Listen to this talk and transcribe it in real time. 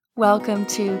Welcome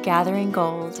to Gathering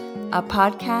Gold, a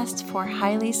podcast for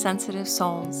highly sensitive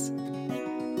souls.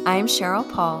 I am Cheryl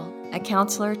Paul, a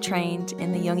counselor trained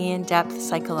in the Jungian depth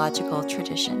psychological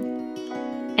tradition.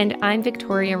 And I'm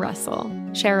Victoria Russell,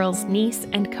 Cheryl's niece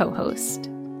and co-host.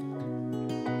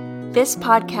 This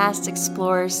podcast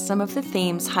explores some of the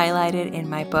themes highlighted in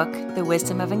my book, The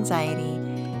Wisdom of Anxiety,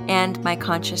 and my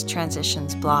Conscious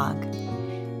Transitions blog.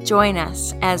 Join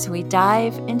us as we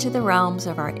dive into the realms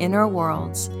of our inner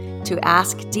worlds to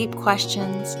ask deep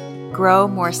questions, grow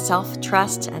more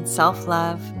self-trust and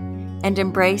self-love, and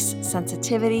embrace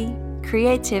sensitivity,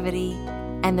 creativity,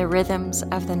 and the rhythms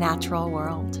of the natural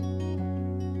world.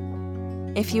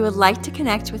 If you would like to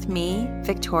connect with me,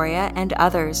 Victoria, and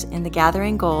others in the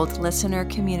Gathering Gold listener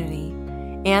community,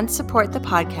 and support the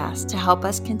podcast to help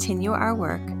us continue our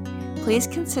work, please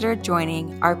consider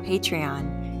joining our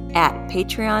Patreon at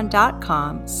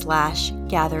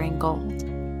patreon.com/gatheringgold.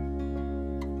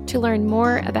 To learn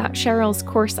more about Cheryl's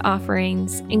course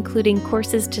offerings, including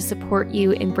courses to support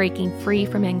you in breaking free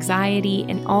from anxiety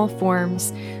in all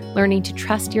forms, learning to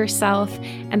trust yourself,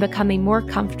 and becoming more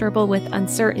comfortable with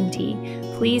uncertainty,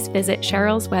 please visit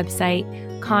Cheryl's website,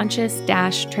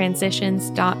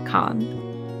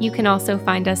 conscious-transitions.com. You can also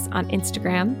find us on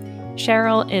Instagram.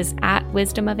 Cheryl is at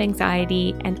Wisdom of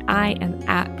Anxiety, and I am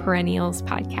at Perennials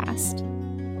Podcast.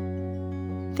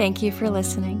 Thank you for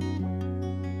listening.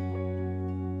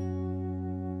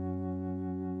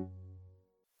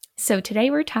 So today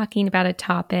we're talking about a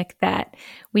topic that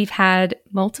we've had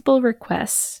multiple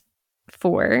requests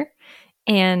for,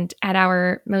 and at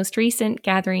our most recent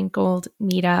Gathering Gold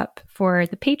meetup for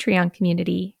the Patreon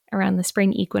community around the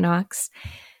spring equinox,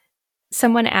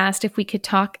 someone asked if we could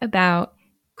talk about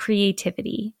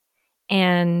creativity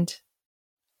and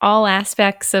all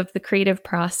aspects of the creative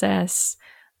process,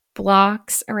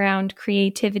 blocks around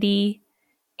creativity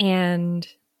and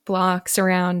blocks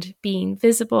around being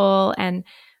visible and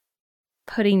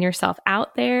putting yourself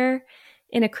out there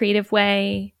in a creative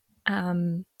way,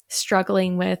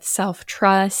 struggling with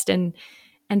self-trust and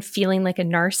feeling like a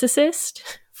narcissist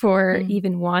for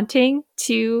even wanting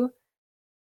to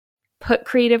put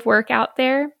creative work out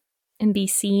there and be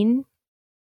seen.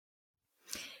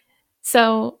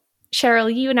 So,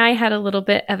 Cheryl, you and I had a little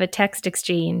bit of a text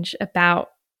exchange about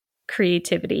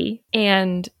creativity,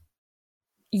 and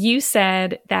you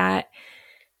said that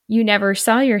you never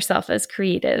saw yourself as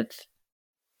creative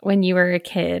when you were a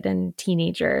kid and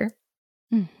teenager.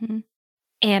 Mm-hmm.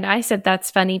 And I said,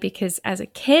 that's funny because as a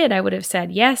kid, I would have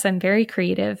said, yes, I'm very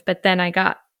creative. But then I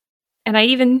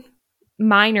even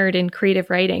minored in creative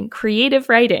writing.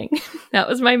 That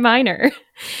was my minor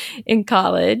in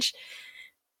college.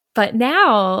 But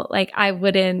now, I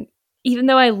wouldn't, even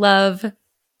though I love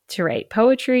to write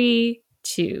poetry,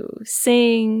 to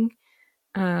sing,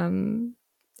 and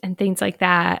things like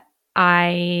that,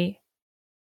 I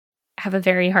have a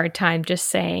very hard time just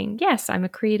saying, yes, I'm a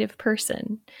creative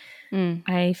person.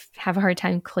 I have a hard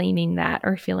time claiming that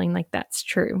or feeling like that's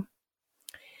true.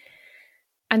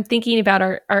 I'm thinking about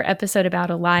our episode about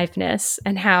aliveness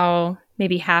and how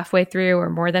maybe halfway through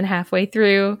or more than halfway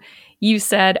through, you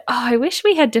said, oh, I wish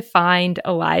we had defined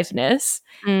aliveness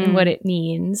and what it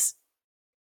means.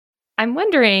 I'm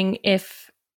wondering if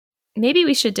maybe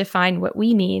we should define what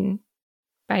we mean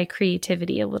by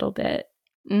creativity a little bit.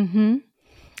 Mm-hmm.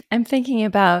 I'm thinking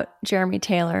about Jeremy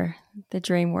Taylor, the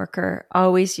dream worker,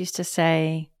 always used to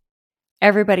say,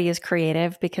 everybody is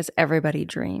creative because everybody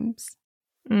dreams.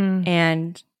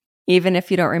 And even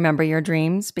if you don't remember your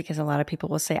dreams, because a lot of people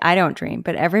will say, I don't dream,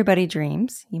 but everybody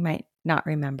dreams. You might not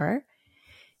remember.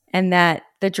 And that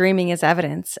the dreaming is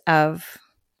evidence of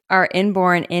our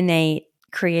inborn, innate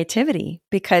creativity,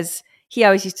 because he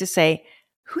always used to say,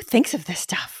 who thinks of this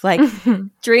stuff?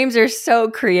 Dreams are so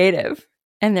creative.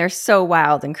 And they're so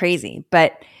wild and crazy,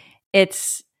 but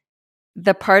it's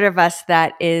the part of us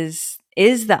that is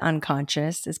the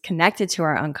unconscious, is connected to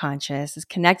our unconscious, is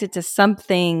connected to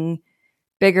something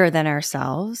bigger than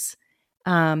ourselves.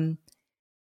 And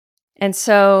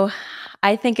so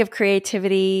I think of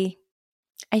creativity,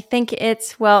 I think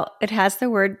it has the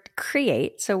word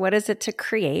create. So what is it to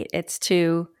create? It's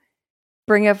to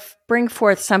bring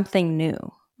forth something new,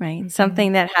 right? Mm-hmm.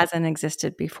 Something that hasn't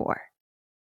existed before.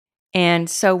 And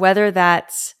so whether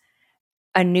that's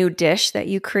a new dish that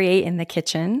you create in the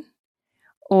kitchen,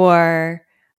 or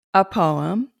a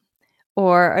poem,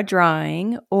 or a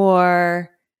drawing, or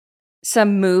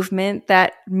some movement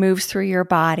that moves through your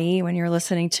body when you're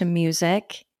listening to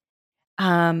music,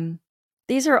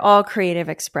 these are all creative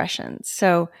expressions.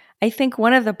 So I think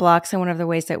one of the blocks and one of the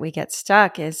ways that we get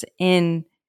stuck is in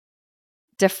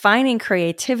defining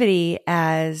creativity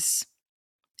as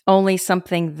only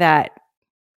something that,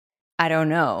 I don't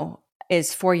know,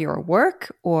 is for your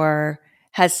work or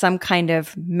has some kind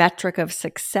of metric of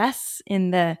success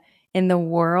in the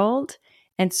world.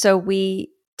 And so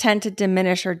we tend to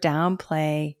diminish or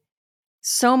downplay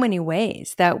so many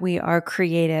ways that we are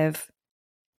creative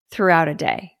throughout a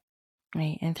day,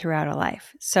 right? And throughout a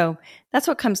life. So that's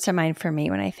what comes to mind for me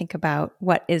when I think about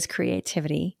what is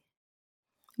creativity.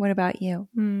 What about you?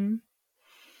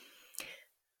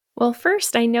 Well,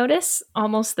 first, I notice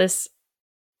almost this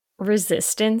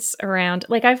resistance around,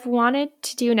 like, I've wanted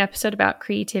to do an episode about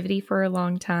creativity for a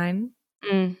long time.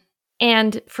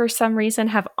 And for some reason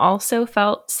have also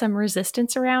felt some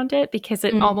resistance around it because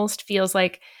it almost feels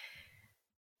like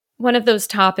one of those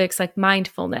topics like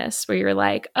mindfulness, where you're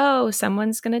like, oh,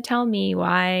 someone's going to tell me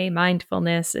why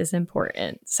mindfulness is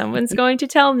important. Someone's going to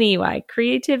tell me why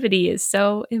creativity is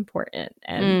so important.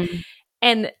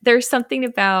 And there's something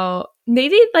about,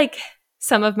 maybe like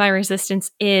some of my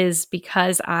resistance is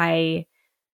because I,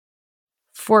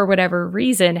 for whatever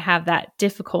reason, have that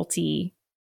difficulty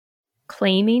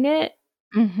claiming it.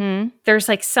 There's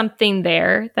like something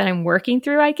there that I'm working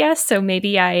through, I guess. So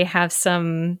maybe I have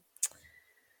some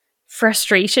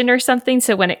frustration or something.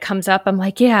 So when it comes up, I'm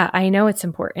like, yeah, I know it's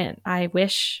important. I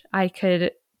wish I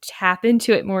could tap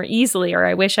into it more easily, or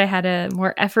I wish I had a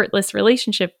more effortless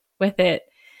relationship with it.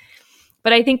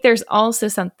 But I think there's also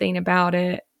something about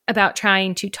it, about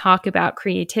trying to talk about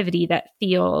creativity, that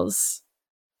feels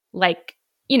like,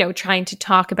 you know, trying to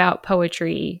talk about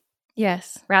poetry.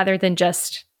 Yes. Rather than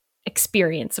just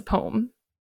experience a poem.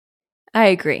 I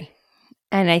agree.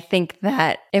 And I think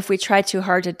that if we try too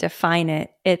hard to define it,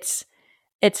 it's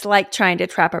like trying to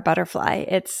trap a butterfly.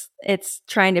 It's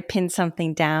trying to pin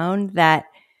something down that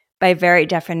by very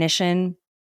definition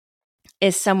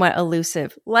is somewhat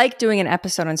elusive, like doing an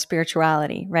episode on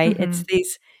spirituality, right?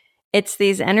 It's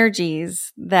these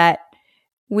energies that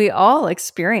we all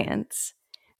experience.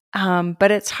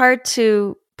 But it's hard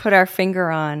to put our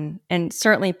finger on and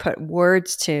certainly put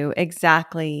words to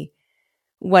exactly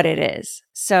what it is.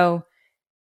 So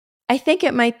I think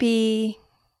it might be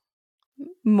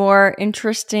more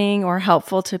interesting or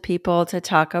helpful to people to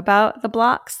talk about the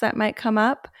blocks that might come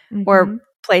up or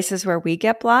places where we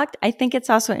get blocked. I think it's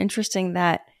also interesting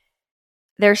that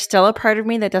there's still a part of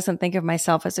me that doesn't think of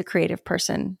myself as a creative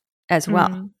person as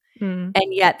well. And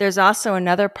yet there's also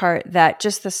another part that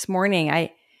just this morning,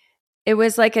 it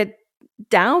was like a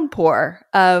downpour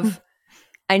of,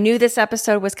 I knew this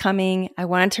episode was coming. I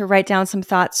wanted to write down some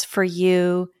thoughts for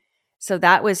you. So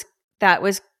that was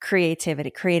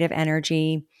creativity, creative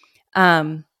energy.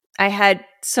 I had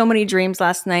so many dreams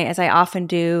last night, as I often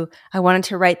do. I wanted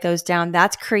to write those down.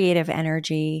 That's creative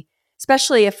energy,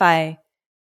 especially if I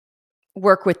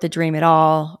work with the dream at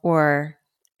all or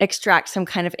extract some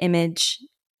kind of image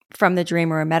from the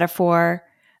dream or a metaphor.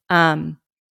 I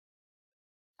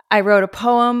wrote a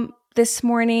poem this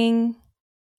morning.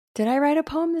 Did I write a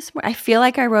poem this morning? I feel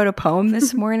like I wrote a poem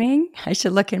this morning. I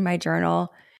should look in my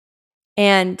journal.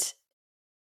 And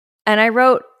I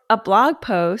wrote a blog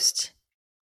post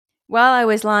while I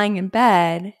was lying in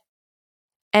bed.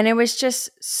 And it was just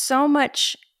so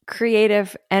much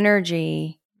creative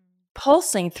energy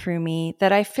pulsing through me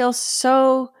that I feel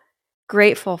so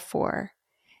grateful for.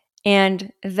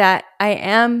 And that I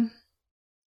am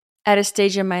at a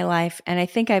stage in my life, and I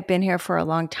think I've been here for a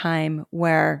long time,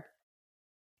 where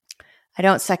I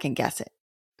don't second guess it,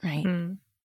 right?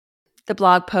 The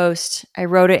blog post, I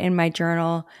wrote it in my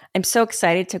journal. I'm so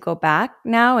excited to go back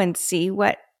now and see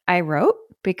what I wrote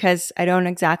because I don't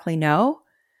exactly know.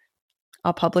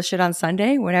 I'll publish it on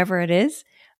Sunday, whatever it is.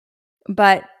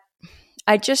 But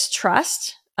I just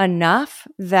trust enough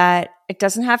that it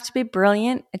doesn't have to be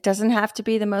brilliant. It doesn't have to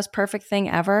be the most perfect thing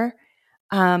ever.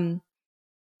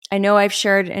 I know I've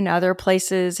shared in other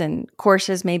places and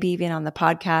courses, maybe even on the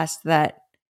podcast, that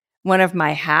one of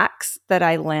my hacks that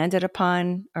I landed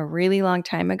upon a really long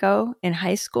time ago in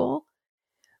high school,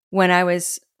 when I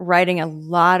was writing a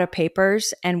lot of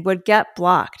papers and would get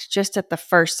blocked just at the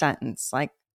first sentence,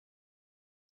 like,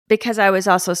 because I was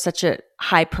also such a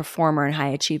high performer and high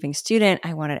achieving student,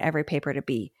 I wanted every paper to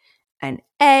be an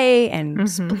A and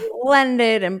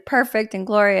splendid and perfect and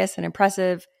glorious and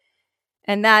impressive.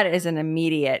 And that is an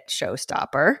immediate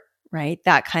showstopper, right?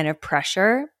 That kind of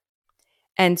pressure.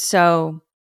 And so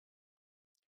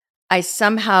I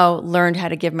somehow learned how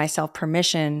to give myself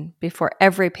permission before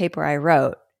every paper I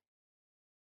wrote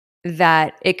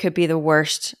that it could be the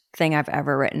worst thing I've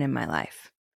ever written in my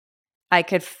life. I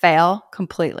could fail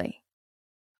completely.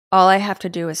 All I have to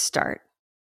do is start.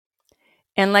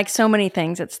 And like so many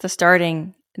things, it's the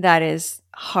starting that is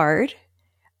hard.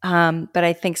 But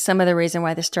I think some of the reason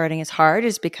why the starting is hard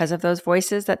is because of those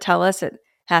voices that tell us it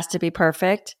has to be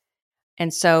perfect.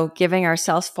 And so giving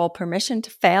ourselves full permission to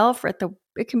fail for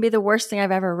it can be the worst thing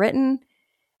I've ever written.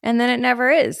 And then it never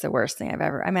is the worst thing I've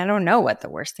ever, I mean, I don't know what the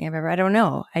worst thing I've ever, I don't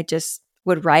know. I just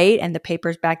would write, and the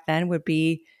papers back then would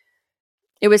be,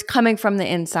 it was coming from the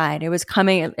inside.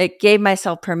 It gave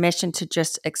myself permission to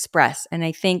just express. And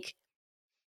I think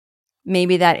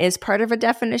maybe that is part of a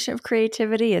definition of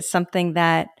creativity, is something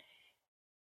that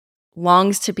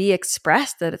longs to be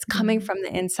expressed, that it's coming from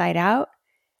the inside out.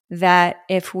 That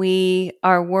if we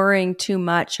are worrying too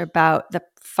much about the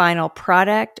final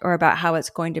product or about how it's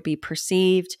going to be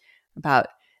perceived, about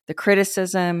the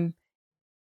criticism,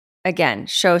 again,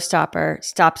 showstopper,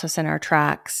 stops us in our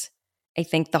tracks. I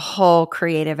think the whole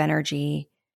creative energy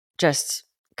just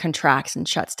contracts and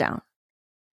shuts down,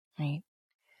 right?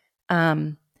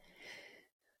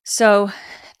 So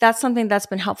that's something that's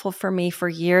been helpful for me for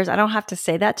years. I don't have to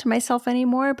say that to myself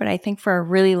anymore, but I think for a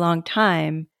really long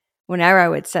time, whenever I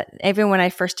would even when I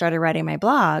first started writing my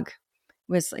blog, it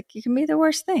was like, it can be the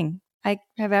worst thing I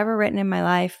have ever written in my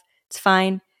life. It's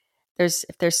fine. If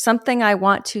there's something I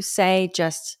want to say,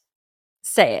 just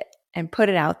say it and put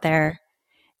it out there.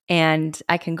 And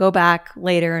I can go back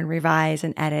later and revise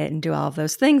and edit and do all of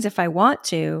those things if I want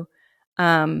to.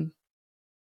 But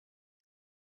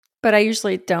I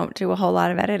usually don't do a whole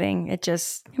lot of editing. I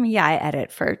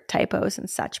edit for typos and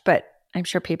such, but I'm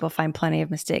sure people find plenty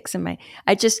of mistakes in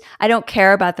I don't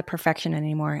care about the perfection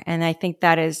anymore. And I think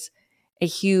that is a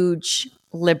huge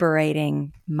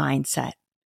liberating mindset,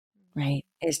 right?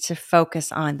 Is to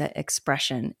focus on the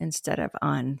expression instead of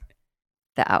on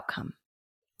the outcome.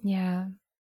 Yeah.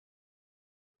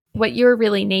 What you're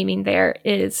really naming there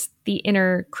is the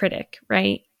inner critic,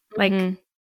 right? Like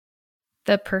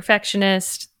the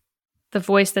perfectionist, the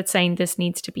voice that's saying this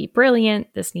needs to be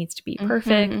brilliant, this needs to be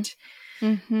perfect,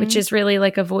 which is really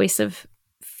like a voice of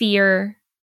fear.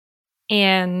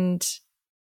 And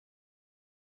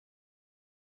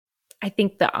I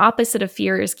think the opposite of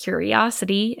fear is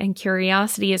curiosity, and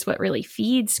curiosity is what really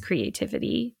feeds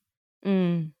creativity.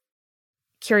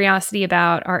 Curiosity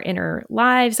about our inner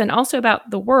lives and also about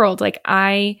the world. Like,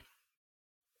 I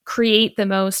create the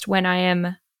most when I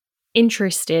am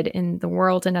interested in the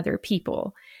world and other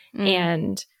people.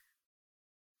 And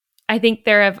I think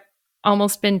there have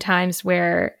almost been times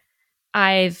where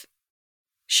I've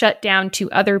shut down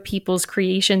to other people's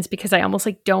creations because I almost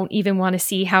like don't even want to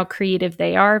see how creative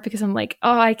they are, because I'm like,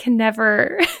 oh, I can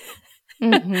never,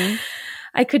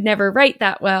 I could never write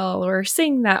that well or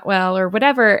sing that well or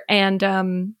whatever.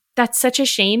 And that's such a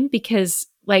shame, because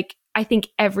like, I think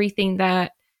everything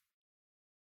that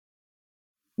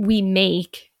we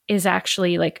make is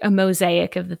actually like a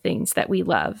mosaic of the things that we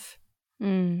love.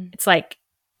 It's like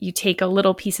you take a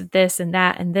little piece of this and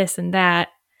that and this and that,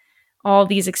 all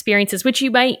these experiences, which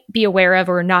you might be aware of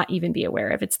or not even be aware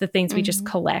of. It's the things we just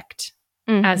collect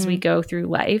as we go through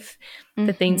life,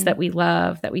 the things that we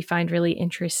love, that we find really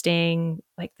interesting,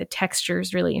 like the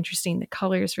textures really interesting, the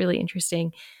colors really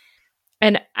interesting.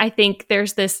 And I think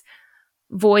there's this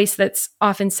voice that's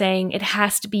often saying it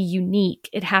has to be unique,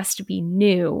 it has to be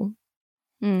new.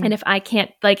 And if I can't,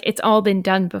 like, it's all been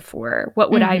done before, what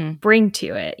would I bring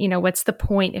to it? You know, what's the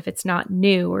point if it's not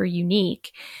new or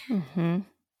unique?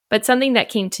 But something that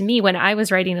came to me when I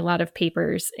was writing a lot of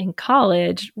papers in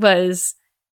college was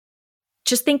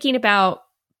just thinking about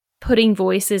putting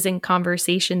voices in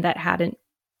conversation that hadn't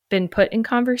been put in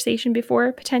conversation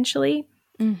before, potentially.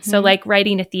 So like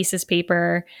writing a thesis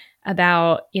paper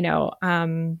about, you know,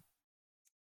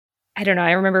 I don't know,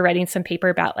 I remember writing some paper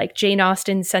about like Jane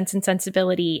Austen's Sense and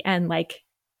Sensibility and like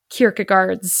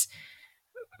Kierkegaard's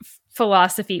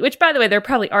philosophy, which, by the way, there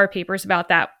probably are papers about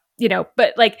that, you know,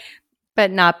 but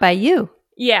not by you.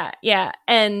 Yeah. Yeah.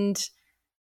 And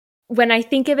when I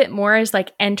think of it more as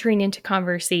like entering into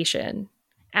conversation,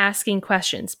 asking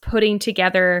questions, putting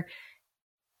together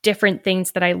different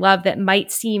things that I love that might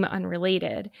seem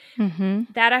unrelated,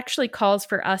 that actually calls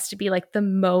for us to be like the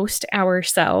most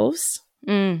ourselves.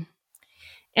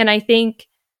 And I think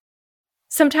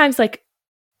sometimes like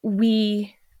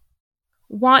we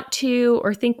want to,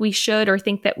 or think we should, or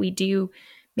think that we do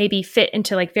maybe fit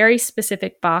into like very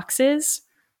specific boxes.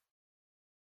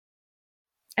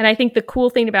 And I think the cool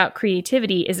thing about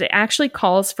creativity is it actually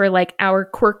calls for like our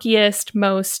quirkiest,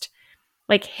 most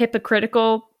like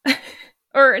hypocritical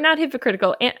or not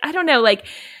hypocritical. And I don't know, like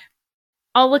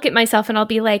I'll look at myself and I'll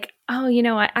be like, oh, you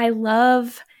know, I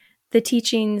love the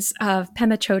teachings of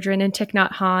Pema Chodron and Thich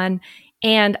Nhat Hanh.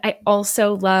 And I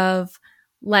also love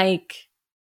like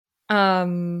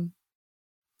some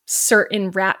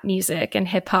certain rap music and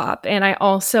hip hop. And I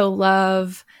also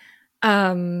love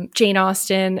Jane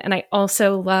Austen, and I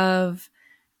also love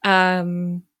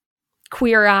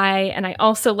Queer Eye, and I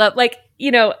also love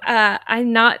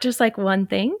I'm not just like one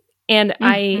thing. And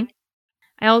I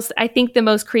think the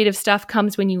most creative stuff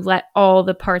comes when you let all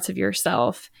the parts of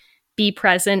yourself be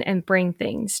present and bring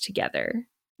things together.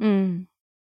 Mm.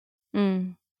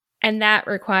 And that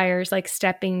requires like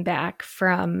stepping back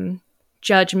from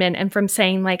judgment and from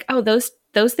saying like, oh, those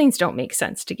things don't make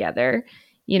sense together.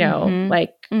 You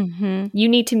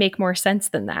need to make more sense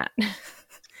than that.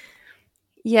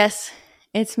 Yes.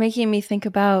 It's making me think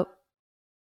about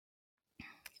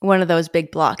one of those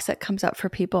big blocks that comes up for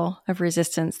people of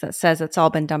resistance that says it's all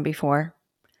been done before.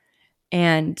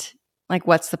 And like,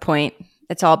 what's the point?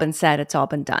 It's all been said. It's all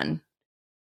been done.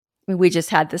 We just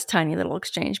had this tiny little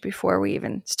exchange before we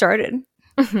even started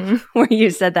where you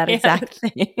said that exact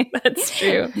thing. That's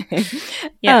true.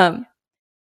 Yeah.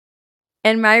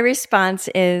 And my response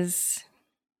is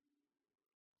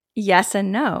yes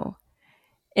and no.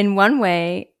 In one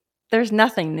way, there's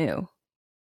nothing new.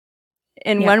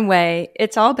 In one way,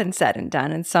 it's all been said and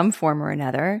done in some form or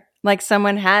another. Like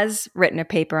someone has written a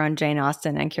paper on Jane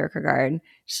Austen and Kierkegaard,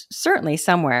 certainly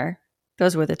somewhere.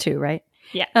 Those were the two, right?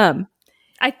 Yeah.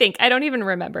 I think. I don't even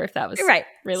remember if that was right.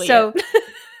 Really so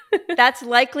that's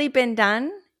likely been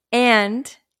done,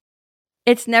 and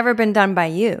it's never been done by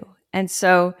you. And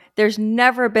so there's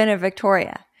never been a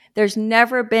Victoria. There's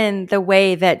never been the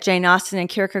way that Jane Austen and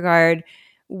Kierkegaard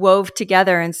wove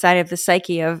together inside of the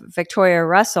psyche of Victoria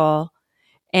Russell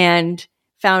and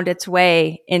found its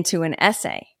way into an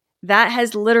essay. That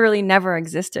has literally never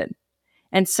existed.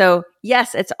 And so,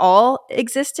 yes, it's all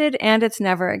existed and it's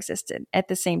never existed at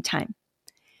the same time.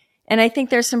 And I think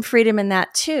there's some freedom in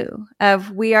that too,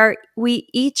 of we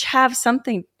each have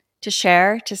something to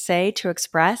share, to say, to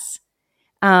express.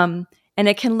 And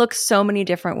it can look so many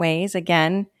different ways.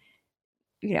 Again,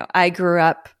 I grew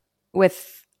up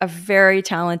with a very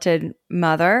talented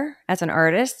mother as an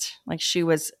artist. Like she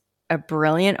was a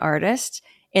brilliant artist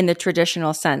in the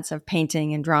traditional sense of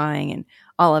painting and drawing and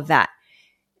all of that.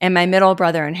 And my middle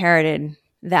brother inherited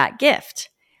that gift.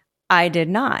 I did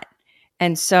not.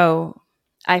 And so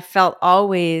I felt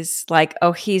always like,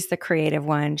 oh, he's the creative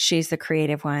one. She's the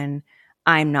creative one.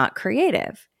 I'm not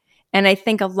creative. And I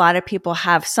think a lot of people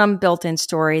have some built-in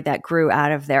story that grew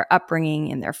out of their upbringing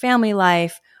in their family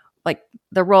life, like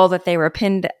the role that they were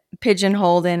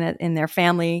pigeonholed in their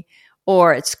family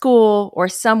or at school or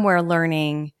somewhere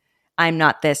learning, I'm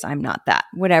not this, I'm not that,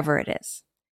 whatever it is.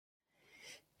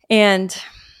 And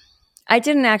I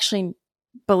didn't actually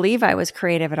believe I was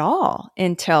creative at all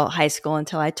until high school,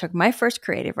 until I took my first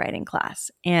creative writing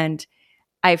class. And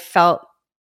I felt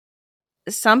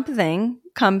something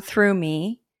come through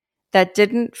me that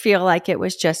didn't feel like it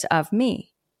was just of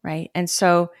me, right? And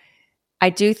so I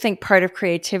do think part of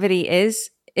creativity is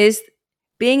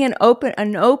being an open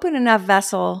enough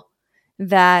vessel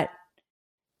that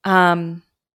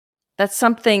that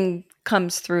something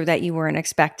comes through that you weren't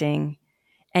expecting,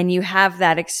 and you have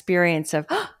that experience of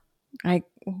like,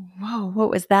 whoa, what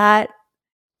was that?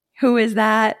 Who is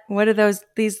that? What are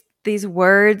these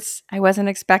words? I wasn't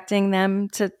expecting them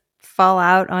to fall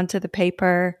out onto the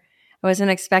paper. I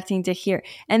wasn't expecting to hear.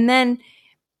 And then,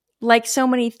 like so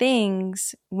many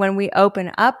things, when we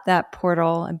open up that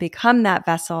portal and become that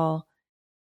vessel,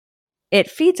 it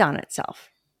feeds on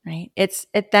itself, right?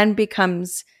 It then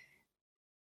becomes,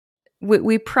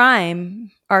 we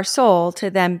prime our soul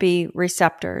to then be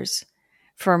receptors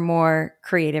for more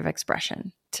creative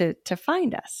expression, to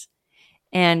find us.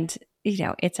 And,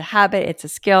 it's a habit, it's a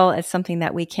skill, it's something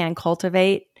that we can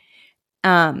cultivate.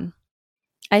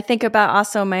 I think about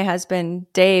also my husband,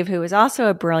 Dave, who is also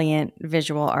a brilliant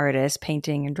visual artist,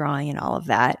 painting and drawing and all of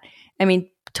that. I mean,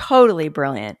 totally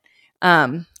brilliant.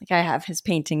 Like I have his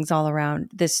paintings all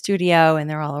around this studio and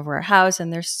they're all over our house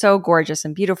and they're so gorgeous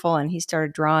and beautiful. And he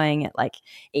started drawing at like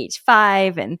age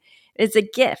 5 and it's a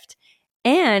gift.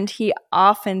 And he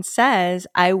often says,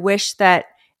 I wish that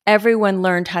everyone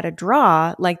learned how to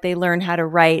draw like they learn how to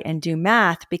write and do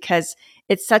math, because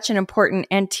it's such an important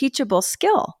and teachable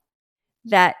skill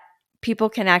that people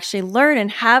can actually learn and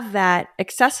have that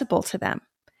accessible to them,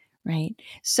 right?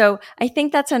 So I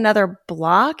think that's another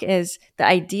block, is the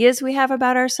ideas we have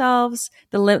about ourselves,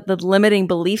 the limiting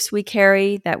beliefs we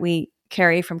carry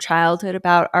from childhood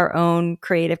about our own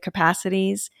creative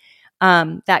capacities,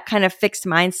 that kind of fixed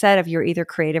mindset of you're either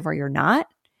creative or you're not.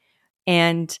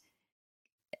 And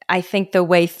I think the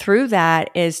way through that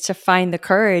is to find the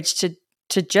courage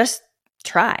to just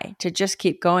try, to just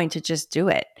keep going, to just do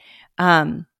it.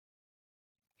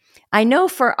 I know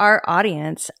for our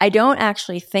audience, I don't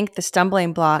actually think the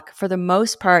stumbling block for the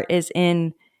most part is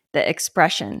in the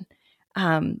expression,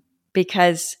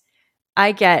 because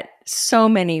I get so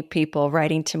many people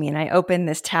writing to me, and I open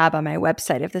this tab on my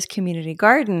website of this community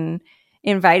garden,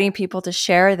 inviting people to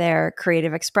share their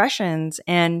creative expressions.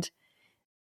 And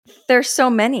there's so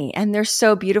many, and they're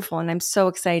so beautiful. And I'm so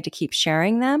excited to keep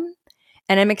sharing them.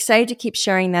 And I'm excited to keep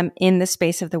sharing them in the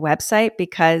space of the website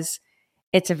because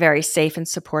it's a very safe and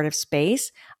supportive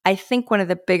space. I think one of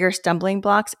the bigger stumbling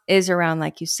blocks is around,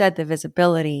 like you said, the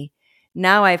visibility.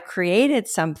 Now I've created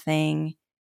something.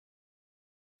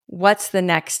 What's the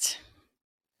next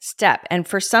step? And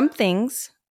for some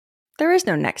things, there is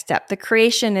no next step. The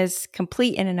creation is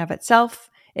complete in and of itself.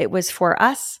 It was for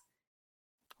us.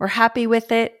 We're happy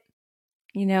with it.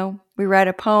 You know, we read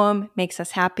a poem, makes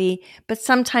us happy, but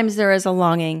sometimes there is a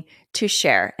longing to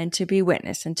share and to be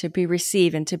witnessed and to be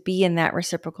received and to be in that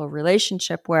reciprocal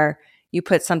relationship where you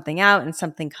put something out and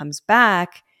something comes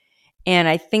back. And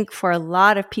I think for a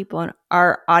lot of people in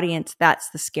our audience, that's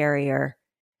the scarier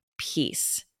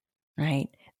piece, right?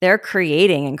 They're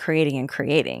creating and creating and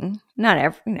creating. Not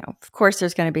every, of course,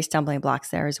 there's going to be stumbling blocks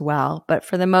there as well. But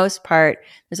for the most part,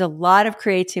 there's a lot of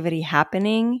creativity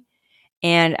happening.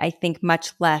 And I think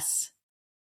much less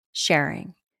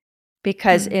sharing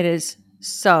because it is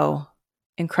so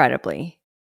incredibly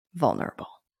vulnerable.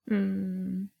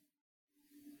 Mm.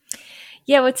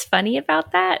 Yeah, what's funny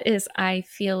about that is I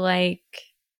feel like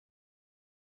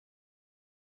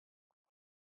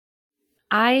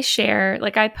I share,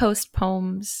 like I post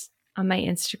poems on my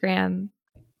Instagram.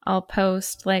 I'll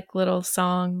post like little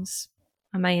songs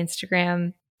on my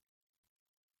Instagram.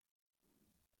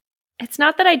 It's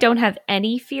not that I don't have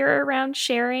any fear around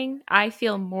sharing. I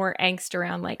feel more angst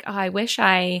around like, oh, I wish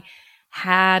I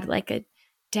had like a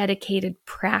dedicated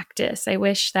practice. I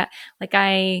wish that like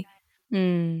I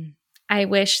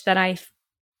wish that I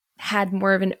had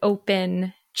more of an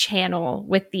open channel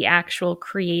with the actual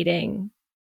creating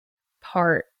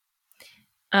part.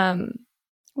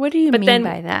 What do you mean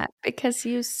by that? Because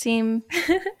you seem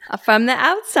from the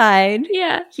outside,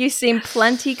 you seem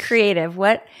plenty creative.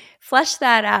 What, flesh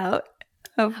that out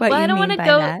of what you mean by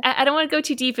that. I don't want to go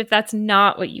too deep if that's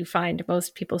not what you find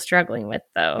most people struggling with,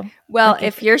 though. Well, like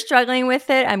if you're struggling with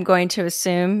it, I'm going to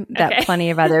assume that plenty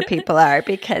of other people are,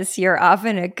 because you're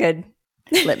often a good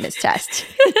litmus test,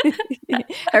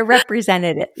 a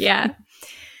representative. Yeah.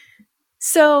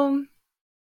 So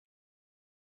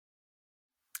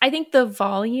I think the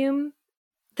volume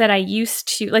that I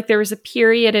used to, like there was a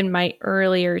period in my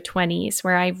earlier 20s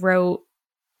where I wrote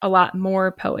a lot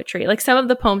more poetry. Like some of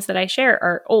the poems that I share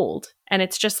are old, and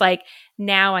it's just like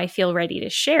now I feel ready to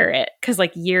share it because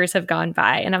like years have gone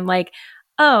by and I'm like,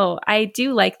 oh, I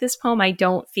do like this poem. I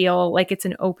don't feel like it's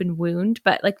an open wound,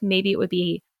 but like maybe it would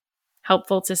be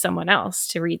helpful to someone else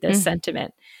to read this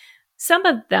sentiment. Some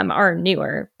of them are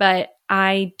newer, but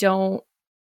I don't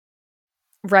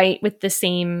write with the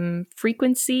same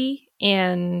frequency.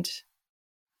 And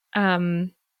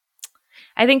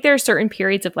I think there are certain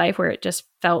periods of life where it just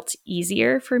felt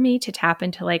easier for me to tap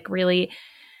into like a really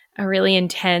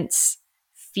intense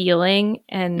feeling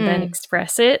and then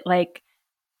express it, like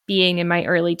being in my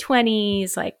early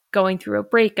 20s, like going through a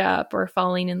breakup or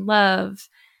falling in love.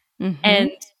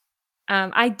 And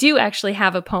I do actually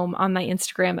have a poem on my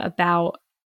Instagram about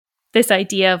this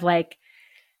idea of like,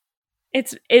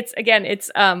 it's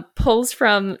pulls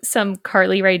from some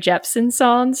Carly Rae Jepsen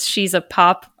songs. She's a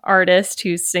pop artist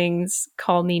who sings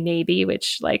Call Me Maybe,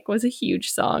 which like was a huge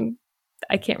song.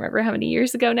 I can't remember how many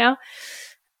years ago now.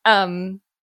 In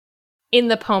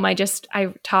the poem, I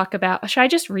talk about, should I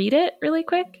just read it really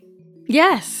quick?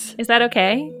 Yes. Is that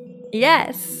okay?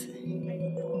 Yes.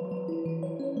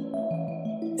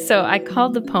 So I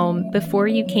called the poem, Before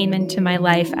You Came Into My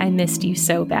Life, I Missed You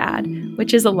So Bad,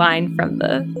 which is a line from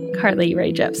the Carly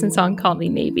Rae Jepsen song, Call Me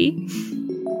Maybe.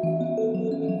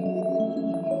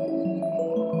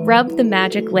 Rub the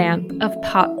magic lamp of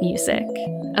pop music,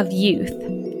 of youth,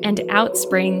 and out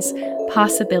springs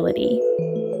possibility,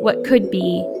 what could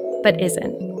be, but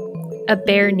isn't. A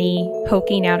bare knee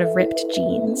poking out of ripped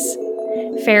jeans.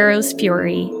 Pharaoh's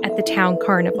fury at the town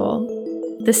carnival.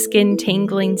 The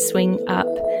skin-tingling swing up,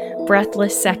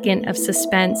 breathless second of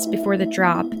suspense before the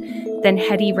drop, then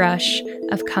heady rush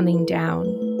of coming down.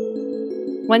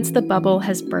 Once the bubble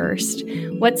has burst,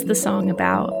 what's the song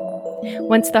about?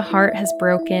 Once the heart has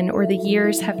broken or the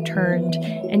years have turned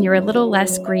and you're a little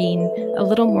less green, a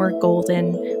little more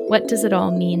golden, what does it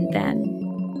all mean then?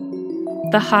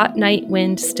 The hot night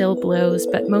wind still blows,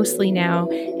 but mostly now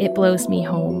it blows me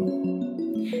home.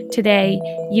 Today,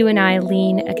 you and I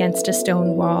lean against a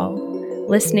stone wall,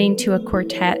 listening to a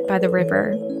quartet by the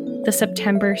river, the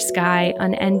September sky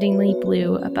unendingly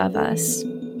blue above us.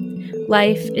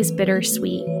 Life is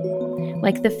bittersweet,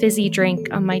 like the fizzy drink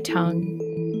on my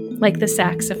tongue, like the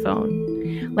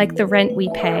saxophone, like the rent we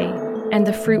pay and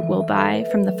the fruit we'll buy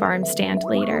from the farm stand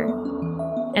later.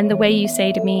 And the way you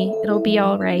say to me, it'll be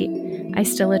all right, I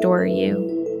still adore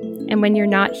you. And when you're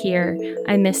not here,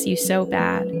 I miss you so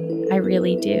bad. I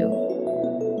really do.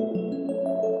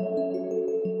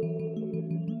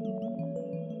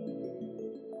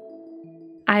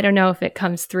 I don't know if it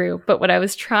comes through, but what I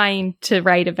was trying to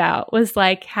write about was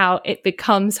like how it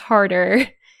becomes harder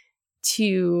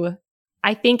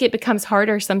I think it becomes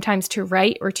harder sometimes to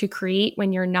write or to create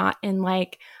when you're not in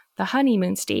like the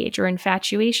honeymoon stage or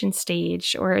infatuation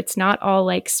stage, or it's not all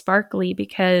like sparkly,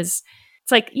 because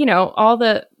it's like, you know, all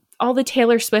the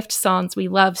Taylor Swift songs we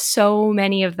love, so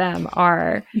many of them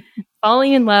are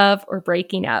falling in love or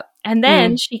breaking up. And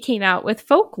then she came out with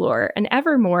Folklore and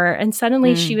Evermore, and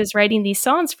suddenly she was writing these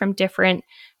songs from different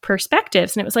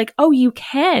perspectives. And it was like, oh, you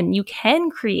can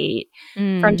create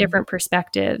from different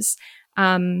perspectives.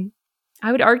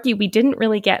 I would argue we didn't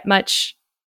really get much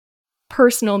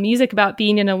personal music about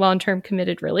being in a long-term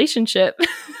committed relationship.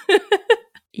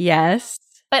 Yes.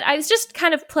 But I was just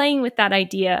kind of playing with that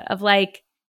idea of like,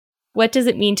 what does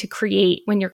it mean to create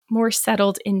when you're more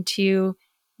settled into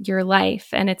your life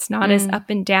and it's not as up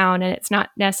and down and it's not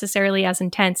necessarily as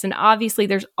intense? And obviously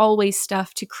there's always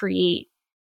stuff to create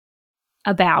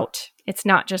about. It's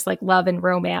not just like love and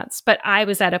romance. But I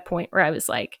was at a point where I was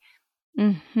like,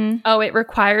 oh, it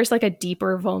requires like a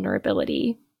deeper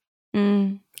vulnerability.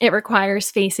 It requires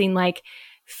facing like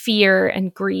fear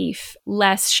and grief,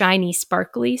 less shiny,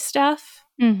 sparkly stuff.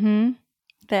 And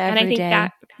I think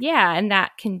that, and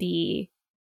that can be,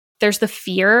 there's the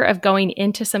fear of going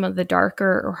into some of the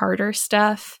darker or harder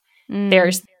stuff.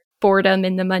 There's boredom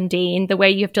in the mundane, the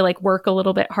way you have to like work a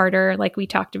little bit harder, like we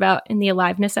talked about in the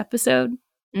aliveness episode.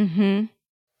 And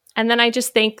then I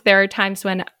just think there are times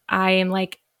when I am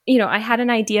like, you know, I had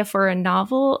an idea for a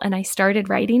novel and I started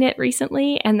writing it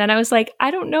recently. And then I was like,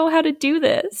 I don't know how to do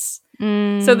this.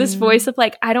 So this voice of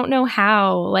like, I don't know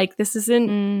how, like, this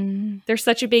isn't, there's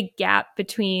such a big gap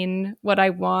between what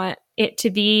I want it to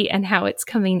be and how it's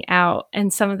coming out.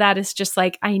 And some of that is just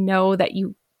like, I know that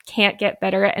you can't get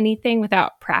better at anything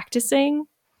without practicing.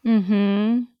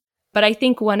 But I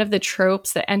think one of the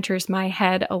tropes that enters my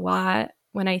head a lot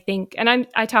when I think, and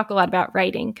I talk a lot about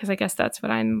writing because I guess that's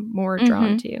what I'm more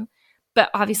drawn to.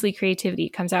 But obviously creativity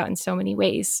comes out in so many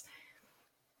ways,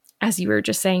 as you were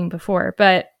just saying before.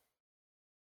 But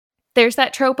there's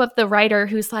that trope of the writer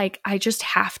who's like, I just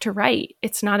have to write.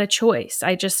 It's not a choice.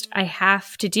 I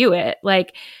have to do it.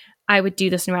 Like, I would do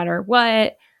this no matter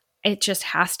what. It just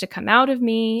has to come out of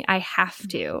me. I have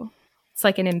to. It's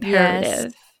like an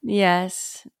imperative.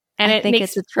 Yes. And I think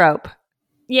it's a trope.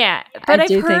 Yeah. But I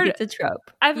do think it's a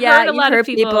trope. I've heard a lot of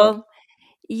people.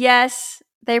 Yes,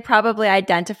 they probably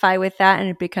identify with that and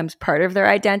it becomes part of their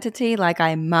identity. Like,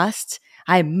 I must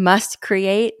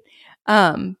create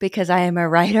because I am a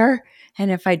writer.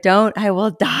 And if I don't, I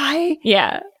will die.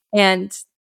 Yeah. And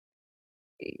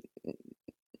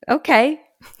okay,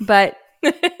 but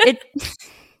it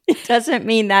doesn't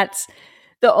mean that's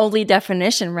the only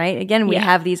definition, right? Again, we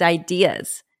have these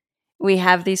ideas. We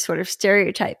have these sort of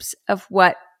stereotypes of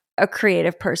what a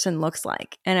creative person looks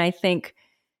like. And I think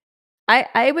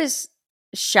I was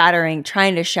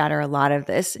trying to shatter a lot of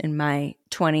this in my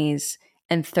 20s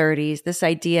and 30s, this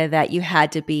idea that you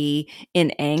had to be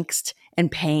in angst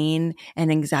and pain and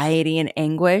anxiety and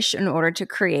anguish in order to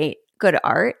create good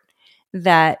art,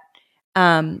 that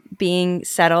being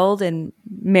settled and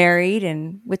married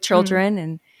and with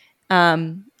children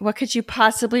and what could you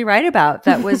possibly write about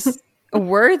that was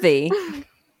worthy,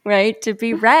 right, to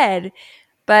be read?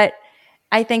 But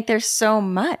I think there's so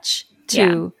much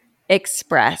to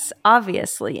express,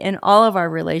 obviously, in all of our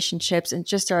relationships and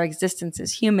just our existence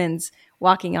as humans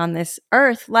walking on this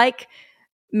earth, like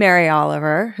Mary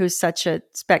Oliver, who's such a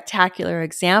spectacular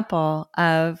example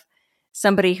of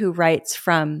somebody who writes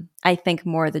from, I think,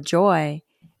 more the joy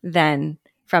than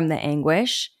from the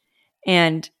anguish.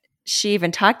 And she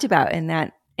even talked about in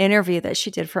that interview that she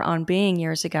did for On Being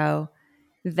years ago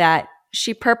that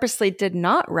she purposely did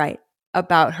not write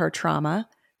about her trauma,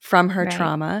 from her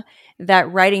trauma,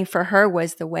 that writing for her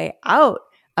was the way out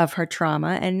of her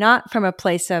trauma and not from a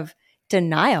place of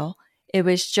denial. It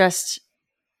was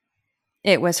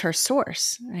her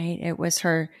source, right? It was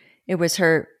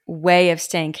her way of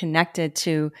staying connected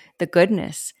to the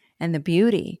goodness and the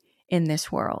beauty in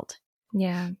this world.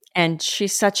 Yeah. And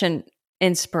she's such an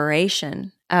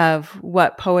inspiration of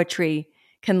what poetry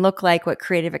can look like, what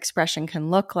creative expression can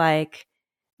look like.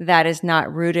 that is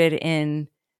not rooted in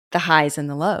the highs and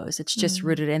the lows. It's just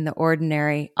rooted in the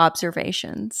ordinary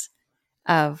observations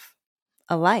of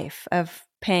a life, of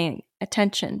paying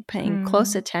attention, paying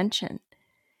close attention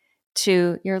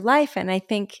to your life. And I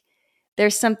think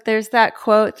there's that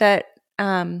quote that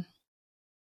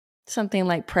something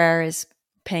like prayer is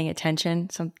paying attention,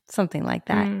 something like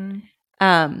that.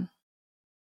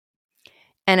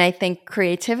 And I think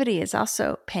creativity is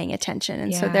also paying attention.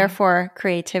 And so therefore,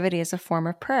 creativity is a form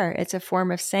of prayer. It's a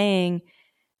form of saying,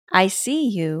 I see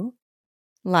you,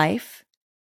 life,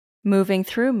 moving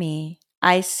through me.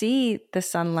 I see the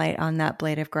sunlight on that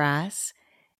blade of grass,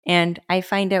 and I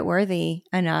find it worthy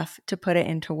enough to put it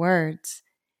into words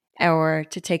or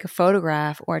to take a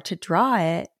photograph or to draw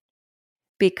it,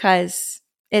 because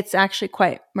it's actually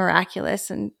quite miraculous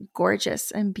and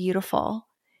gorgeous and beautiful.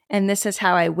 And this is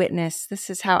how I witness, this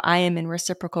is how I am in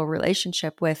reciprocal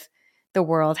relationship with the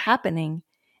world happening.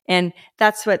 And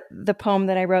that's what the poem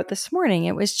that I wrote this morning,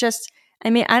 it was just, I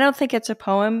mean, I don't think it's a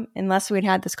poem, unless we'd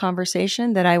had this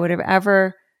conversation, that I would have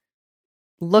ever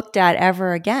looked at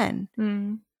ever again.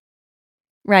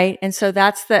 Right? And so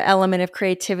that's the element of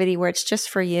creativity where it's just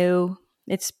for you.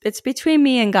 It's between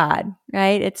me and God,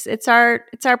 right? It's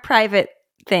our private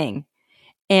thing.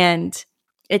 And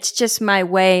it's just my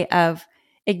way of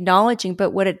acknowledging.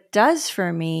 But what it does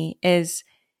for me is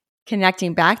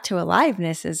connecting back to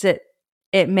aliveness, is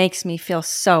it makes me feel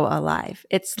so alive.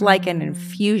 It's like an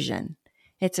infusion.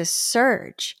 It's a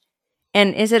surge.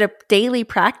 And is it a daily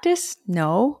practice?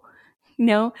 No.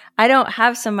 I don't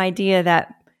have some idea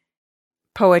that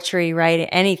poetry, writing,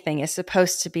 anything is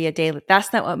supposed to be a daily.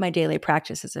 That's not what my daily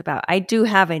practice is about. I do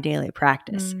have a daily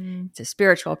practice. It's a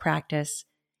spiritual practice.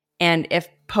 And if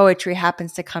poetry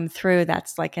happens to come through,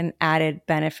 that's like an added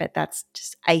benefit. That's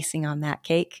just icing on that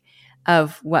cake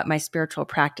of what my spiritual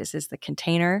practice is, the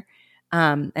container.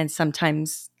 And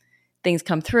sometimes things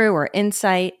come through, or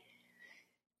insight.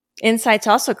 Insight's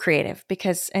also creative,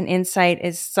 because an insight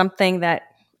is something that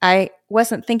I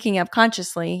wasn't thinking of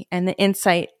consciously, and the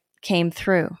insight came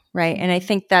through, right? And I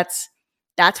think that's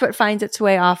what finds its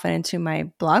way often into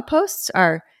my blog posts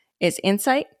is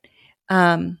insight.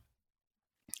 And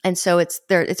so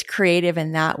it's creative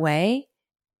in that way.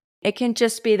 It can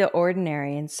just be the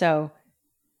ordinary. And so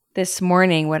this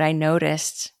morning, what I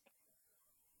noticed,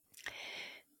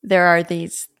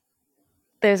 there's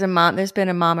been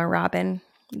a mama robin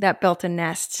that built a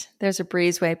nest. There's a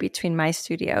breezeway between my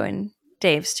studio and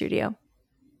Dave's studio.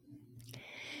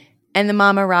 And the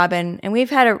mama robin, and we've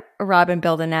had a robin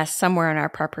build a nest somewhere on our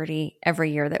property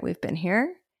every year that we've been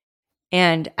here.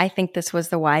 And I think this was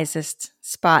the wisest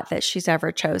spot that she's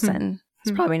ever chosen.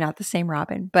 It's probably not the same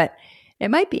robin, but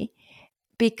it might be,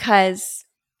 because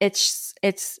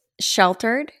it's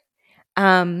sheltered.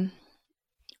 Robin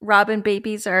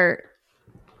babies are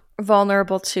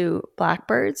vulnerable to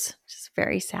blackbirds, which is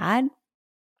very sad.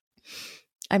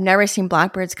 I've never seen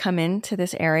blackbirds come into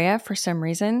this area for some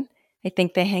reason. I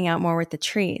think they hang out more with the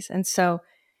trees. And so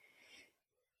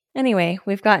anyway,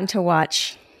 we've gotten to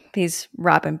watch these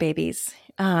robin babies.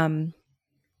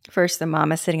 First the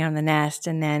mama sitting on the nest,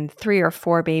 and then 3 or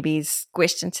 4 babies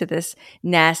squished into this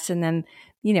nest. And then,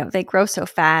 they grow so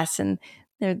fast, and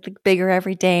they're bigger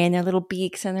every day, and their little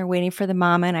beaks, and they're waiting for the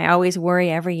mama. And I always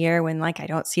worry every year when I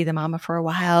don't see the mama for a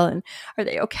while, and are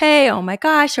they okay? Oh my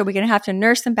gosh, are we going to have to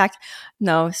nurse them back?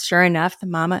 No, sure enough, the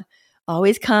mama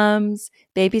always comes.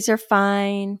 Babies are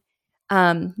fine.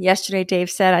 Yesterday, Dave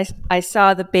said, I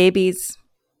saw the babies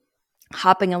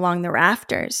hopping along the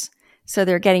rafters. So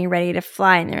they're getting ready to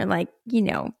fly, and they're like,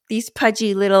 these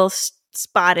pudgy little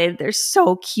spotted, they're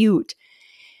so cute.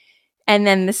 And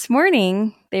then this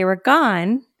morning they were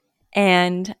gone,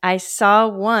 and I saw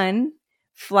one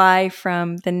fly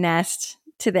from the nest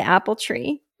to the apple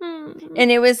tree.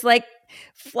 And it was like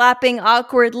flapping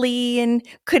awkwardly and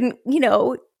couldn't,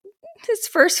 his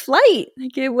first flight.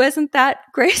 It wasn't that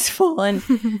graceful, and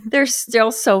they're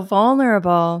still so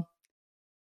vulnerable.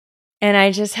 And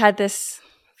I just had this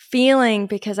feeling,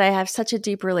 because I have such a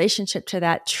deep relationship to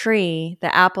that tree,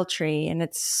 the apple tree, and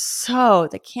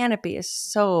the canopy is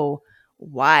so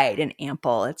wide and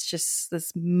ample. It's just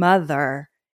this mother,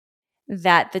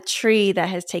 that the tree that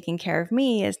has taken care of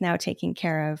me is now taking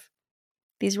care of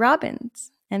these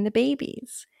robins and the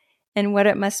babies, and what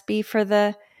it must be for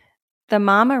the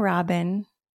mama robin,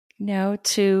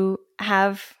 to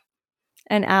have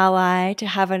an ally, to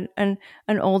have an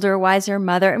older, wiser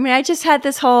mother. I mean, I just had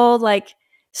this whole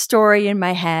story in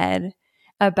my head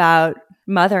about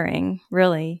mothering,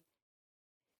 really.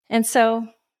 And so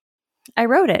I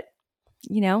wrote it,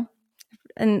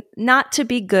 and not to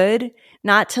be good,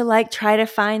 not to try to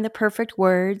find the perfect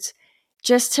words,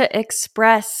 just to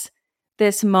express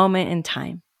this moment in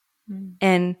time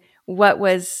and what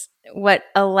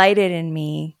alighted in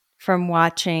me from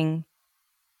watching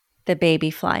the baby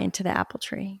fly into the apple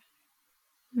tree.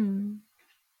 Do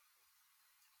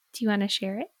you want to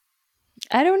share it?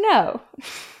 I don't know.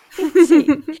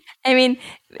 I mean,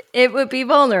 it would be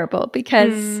vulnerable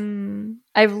because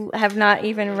I have not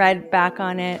even read back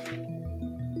on it.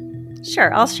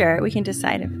 Sure, I'll share it. We can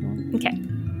decide. Okay.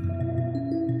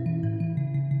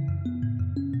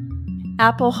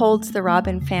 Apple holds the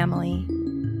robin family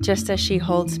just as she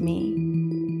holds me.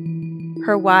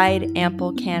 Her wide,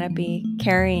 ample canopy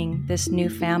carrying this new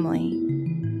family,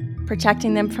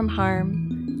 protecting them from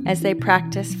harm as they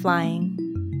practice flying,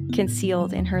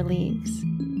 concealed in her leaves.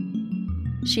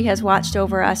 She has watched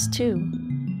over us too,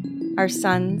 our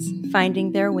sons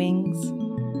finding their wings,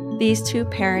 these two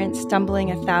parents stumbling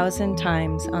 1,000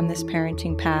 times on this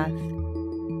parenting path.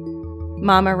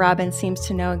 Mama Robin seems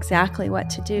to know exactly what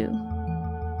to do.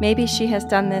 Maybe she has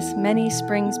done this many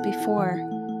springs before,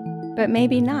 but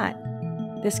maybe not.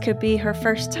 This could be her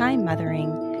first time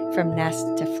mothering from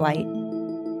nest to flight.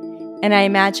 And I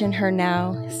imagine her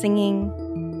now singing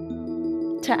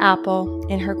to Apple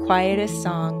in her quietest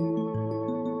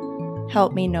song,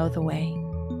 "Help me know the way."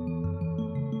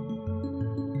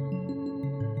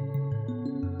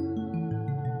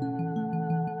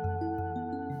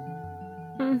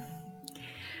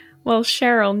 Well,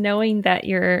 Cheryl, knowing that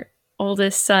your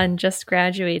oldest son just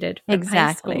graduated from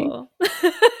high school.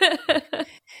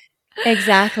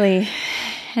 Exactly.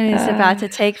 And is about to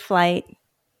take flight,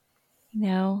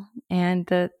 and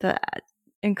the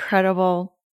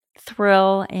incredible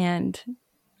thrill and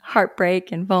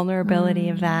heartbreak and vulnerability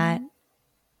of that.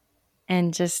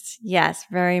 And just, yes,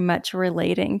 very much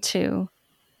relating to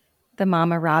the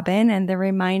Mama Robin and the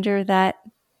reminder that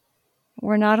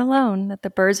we're not alone, that the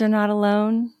birds are not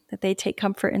alone, that they take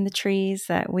comfort in the trees,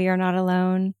 that we are not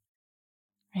alone,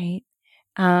 right?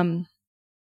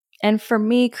 And for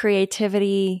me,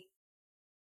 creativity,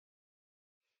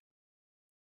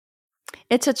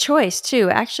 it's a choice too.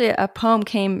 Actually, a poem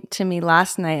came to me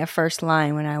last night, a first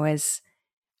line when I was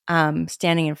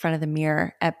standing in front of the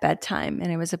mirror at bedtime,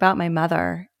 and it was about my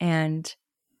mother, and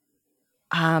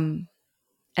I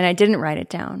didn't write it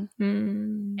down.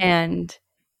 And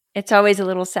it's always a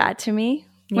little sad to me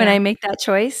when I make that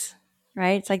choice,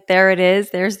 right? It's like, there it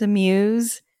is. There's the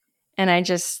muse. And I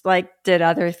just did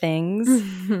other things.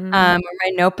 Or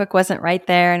my notebook wasn't right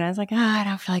there. And I was like, I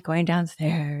don't feel like going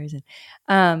downstairs.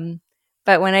 But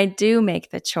when I do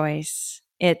make the choice,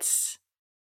 it's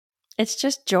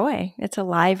just joy. It's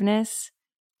aliveness,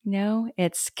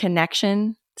 it's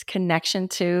connection. It's connection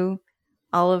to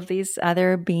all of these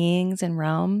other beings and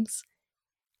realms.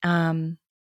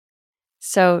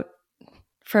 So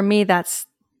for me, it's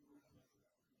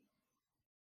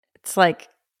like,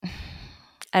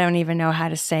 I don't even know how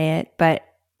to say it, but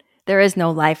there is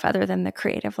no life other than the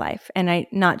creative life. And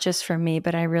not just for me,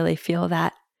 but I really feel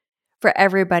that for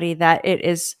everybody, that it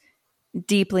is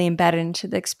deeply embedded into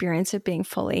the experience of being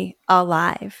fully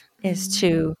alive, is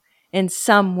to, in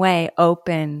some way,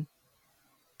 open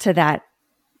to that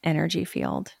energy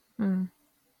field.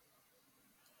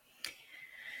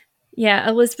 Yeah,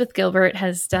 Elizabeth Gilbert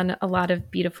has done a lot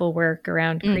of beautiful work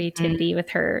around creativity with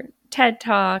her TED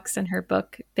Talks and her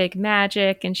book, Big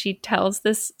Magic. And she tells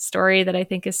this story that I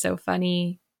think is so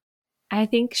funny. I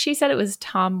think she said it was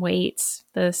Tom Waits,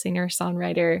 the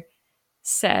singer-songwriter,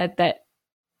 said that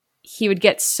he would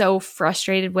get so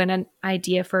frustrated when an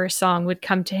idea for a song would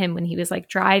come to him when he was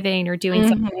driving or doing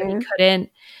something and he couldn't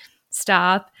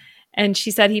stop. And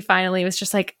she said he finally was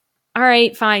just like, all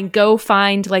right, fine, go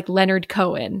find Leonard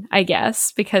Cohen, I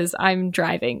guess, because I'm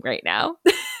driving right now.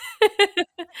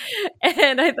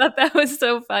 And I thought that was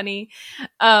so funny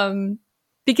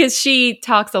because she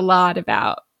talks a lot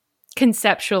about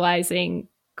conceptualizing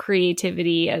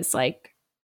creativity as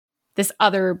this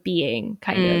other being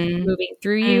kind of moving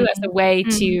through you as a way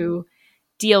to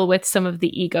deal with some of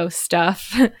the ego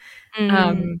stuff.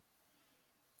 But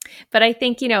I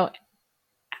think,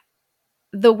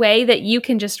 the way that you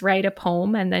can just write a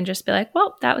poem and then just be like,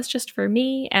 well, that was just for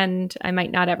me, and I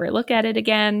might not ever look at it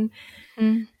again.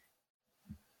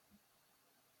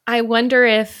 I wonder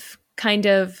if kind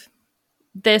of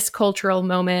this cultural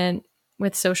moment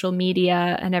with social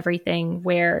media and everything,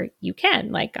 where you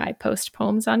can, I post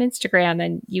poems on Instagram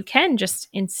and you can just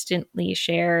instantly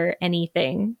share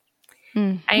anything.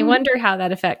 I wonder how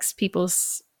that affects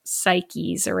people's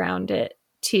psyches around it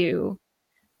too.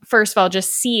 First of all,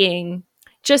 just seeing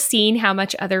how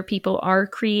much other people are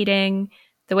creating,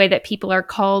 the way that people are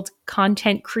called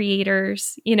content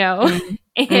creators,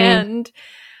 and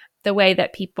the way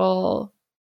that people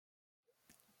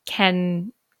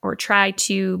can or try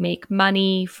to make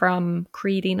money from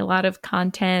creating a lot of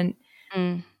content,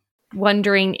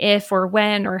 wondering if or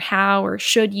when or how or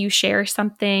should you share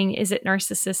something? Is it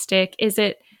narcissistic? Is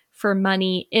it for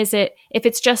money? Is it, if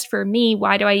it's just for me,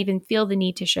 why do I even feel the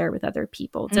need to share with other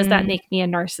people? Does that make me a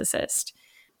narcissist?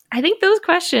 I think those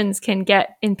questions can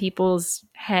get in people's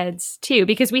heads too,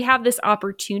 because we have this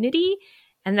opportunity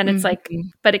and then it's like,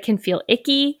 but it can feel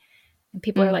icky. And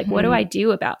people are like, what do I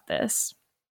do about this?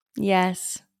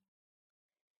 Yes.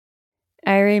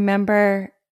 I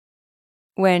remember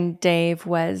when Dave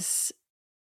was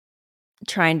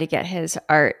trying to get his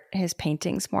art, his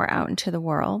paintings more out into the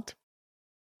world.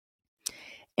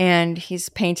 And he's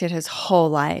painted his whole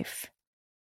life.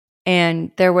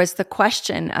 And there was the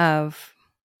question of,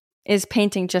 is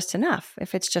painting just enough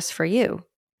if it's just for you?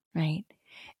 Right.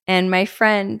 And my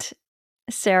friend,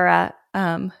 Sarah,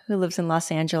 who lives in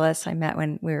Los Angeles, I met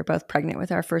when we were both pregnant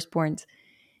with our firstborns,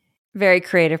 very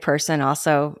creative person,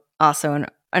 also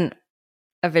a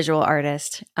visual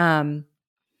artist,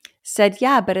 said,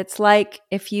 yeah, but it's like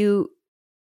if you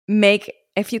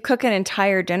cook an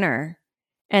entire dinner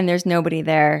and there's nobody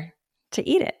there to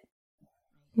eat it.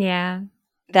 Yeah.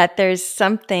 That there's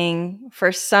something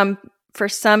for some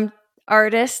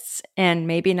artists, and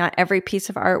maybe not every piece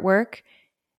of artwork,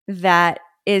 that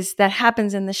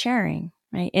happens in the sharing,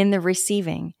 right? In the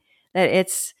receiving, that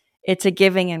it's a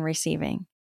giving and receiving.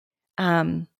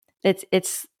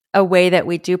 It's a way that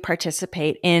we do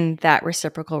participate in that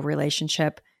reciprocal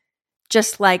relationship,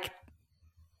 just like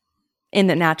in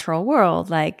the natural world,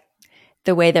 like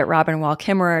the way that Robin Wall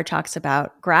Kimmerer talks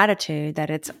about gratitude, that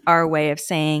it's our way of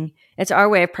saying, it's our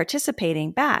way of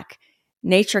participating back.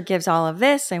 Nature gives all of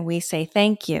this and we say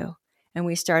thank you. And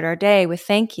we start our day with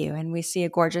thank you. And we see a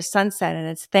gorgeous sunset and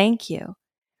it's thank you,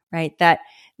 right? That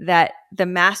the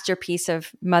masterpiece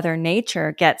of Mother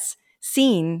Nature gets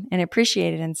seen and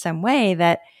appreciated in some way,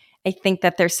 that I think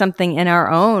that there's something in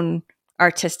our own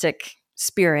artistic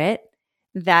spirit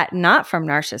that not from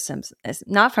narcissism.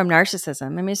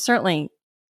 I mean, certainly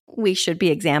we should be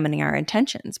examining our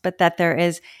intentions, but that there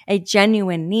is a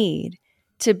genuine need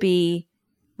to be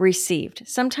received.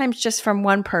 Sometimes just from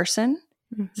one person.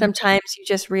 Sometimes you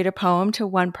just read a poem to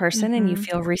one person and you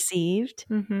feel received,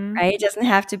 right? It doesn't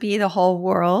have to be the whole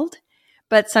world,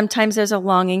 but sometimes there's a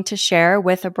longing to share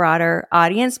with a broader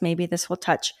audience. Maybe this will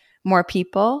touch more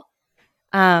people.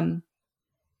 And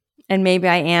maybe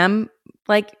I am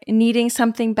like needing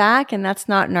something back, and that's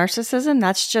not narcissism.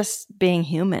 That's just being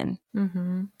human,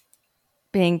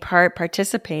 being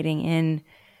participating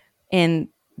in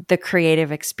the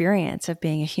creative experience of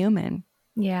being a human.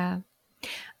 Yeah.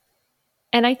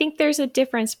 And I think there's a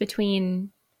difference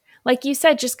between, like you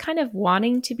said, just kind of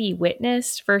wanting to be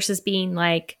witnessed versus being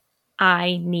like,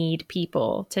 I need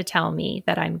people to tell me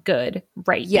that I'm good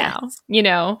right now, you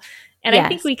know? And I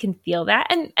think we can feel that.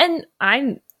 And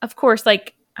I'm, of course,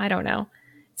 like, I don't know.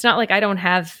 It's not like I don't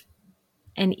have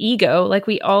an ego. Like,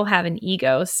 we all have an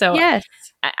ego. So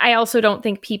I also don't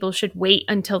think people should wait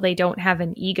until they don't have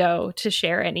an ego to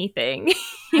share anything,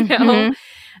 you know?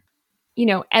 You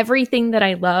know, everything that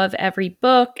I love, every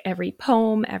book, every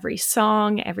poem, every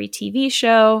song, every TV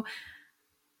show,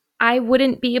 I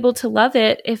wouldn't be able to love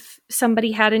it if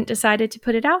somebody hadn't decided to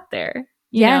put it out there,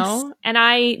 you know? And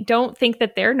I don't think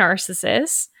that they're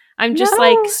narcissists. I'm just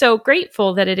like so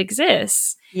grateful that it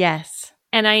exists. Yes.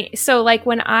 And so like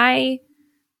when I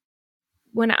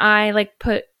like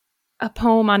put a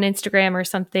poem on Instagram or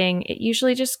something, it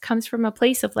usually just comes from a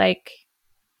place of like,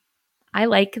 I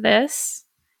like this.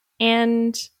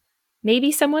 And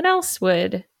maybe someone else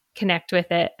would connect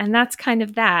with it. And that's kind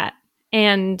of that.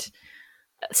 And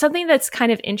something that's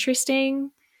kind of interesting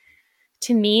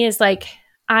to me is like,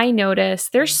 I notice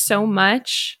there's so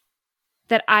much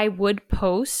that I would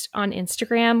post on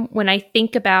Instagram when I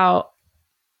think about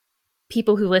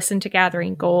people who listen to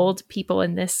Gathering Gold, people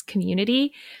in this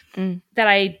community, that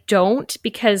I don't,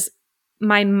 because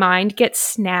my mind gets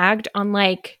snagged on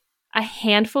like a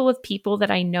handful of people that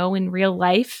I know in real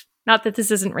life. Not that this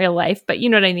isn't real life, but you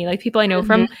know what I mean? Like people I know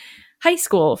from high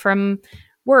school, from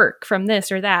work, from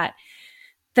this or that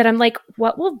I'm like,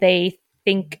 what will they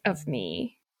think of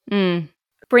me?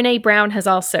 Brene Brown has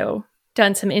also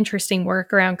done some interesting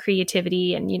work around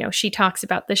creativity. And, you know, she talks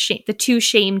about the 2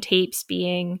 shame tapes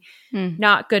being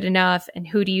not good enough and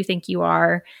who do you think you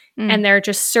are? And there are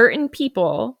just certain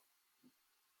people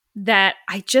that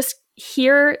I just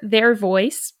hear their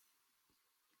voice.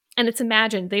 And it's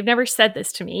imagined. They've never said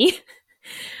this to me.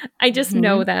 I just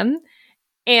know them.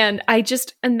 And I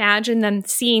just imagine them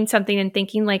seeing something and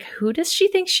thinking like, who does she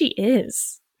think she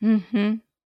is?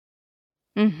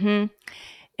 Mm-hmm.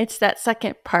 It's that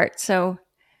second part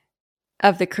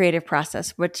of the creative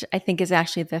process, which I think is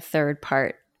actually the third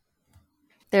part.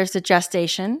 There's the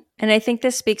gestation. And I think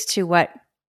this speaks to what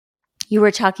you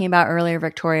were talking about earlier,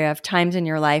 Victoria, of times in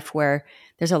your life where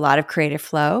there's a lot of creative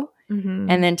flow,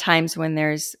 and then times when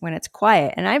it's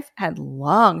quiet. And I've had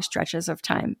long stretches of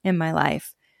time in my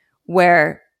life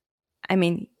where,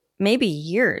 maybe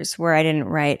years where I didn't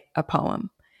write a poem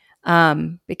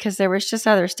because there was just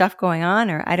other stuff going on,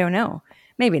 or I don't know,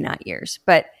 maybe not years,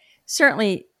 but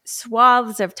certainly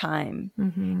swaths of time.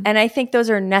 Mm-hmm. And I think those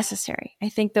are necessary. I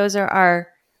think those are our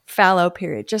fallow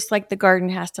period, just like the garden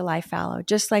has to lie fallow,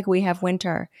 just like we have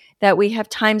winter, that we have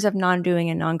times of non-doing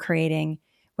and non-creating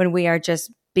when we are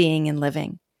just being and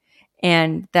living,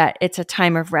 and that it's a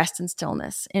time of rest and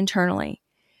stillness internally.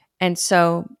 And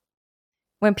so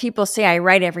when people say I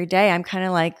write every day, I'm kind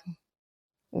of like,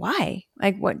 why?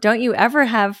 Like, what? Don't you ever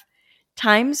have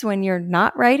times when you're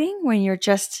not writing, when you're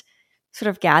just sort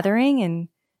of gathering and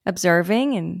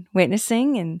observing and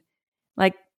witnessing? And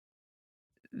like,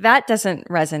 that doesn't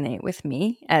resonate with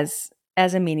me as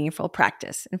a meaningful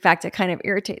practice. In fact, it kind of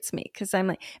irritates me because I'm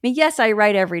like, yes, I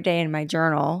write every day in my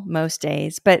journal most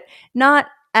days, but not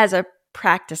as a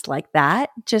practice like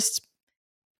that, just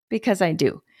because I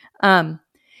do.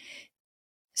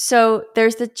 So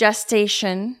there's the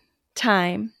gestation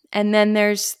time, and then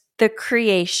there's the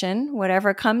creation,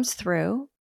 whatever comes through.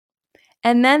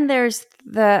 And then there's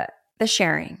the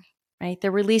sharing, right?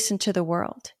 The release into the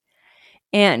world.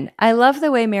 And I love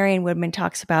the way Marion Woodman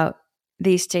talks about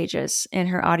these stages in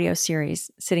her audio series,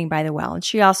 Sitting by the Well. And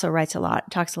she also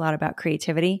talks a lot about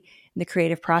creativity and the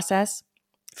creative process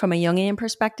from a Jungian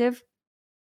perspective.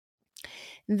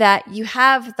 That you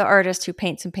have the artist who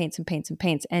paints and paints and paints and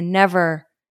paints and never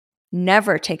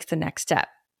takes the next step.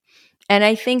 And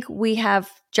I think we have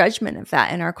judgment of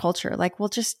that in our culture. Like, we'll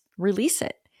just release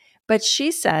it. But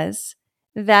she says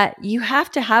that you have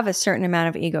to have a certain amount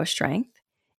of ego strength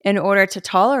in order to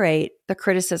tolerate the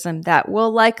criticism that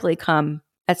will likely come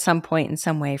at some point in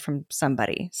some way from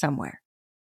somebody somewhere.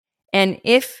 And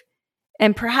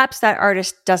perhaps that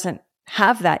artist doesn't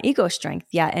have that ego strength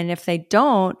yet. And if they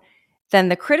don't, then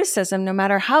the criticism, no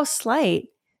matter how slight,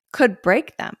 could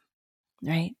break them,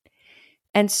 right?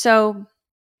 And so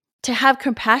to have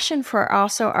compassion for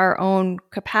also our own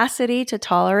capacity to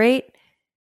tolerate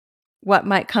what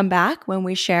might come back when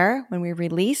we share, when we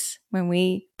release, when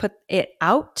we put it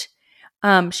out.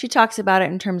 She talks about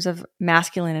it in terms of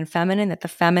masculine and feminine, that the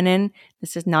feminine,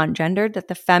 this is non-gendered, that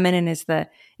the feminine is the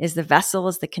vessel,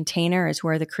 is the container, is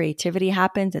where the creativity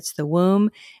happens. It's the womb.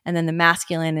 And then the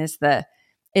masculine is the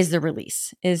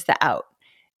release, is the out,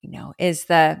 is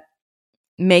the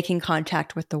making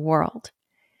contact with the world.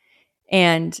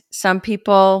 And some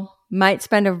people might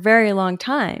spend a very long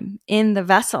time in the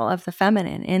vessel of the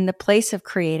feminine, in the place of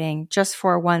creating just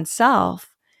for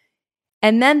oneself.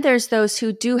 And then there's those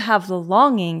who do have the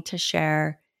longing to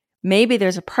share. Maybe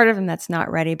there's a part of them that's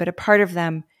not ready, but a part of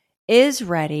them is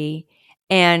ready,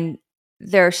 and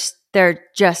they're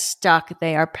just stuck.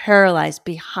 They are paralyzed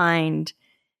behind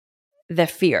the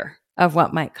fear of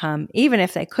what might come, even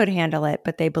if they could handle it,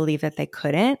 but they believe that they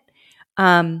couldn't.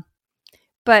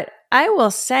 But I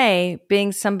will say,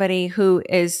 being somebody who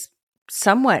is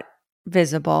somewhat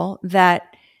visible,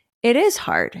 that it is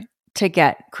hard to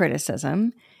get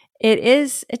criticism.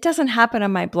 It doesn't happen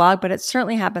on my blog, but it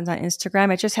certainly happens on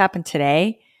Instagram. It just happened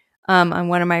today on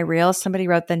one of my reels. Somebody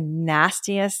wrote the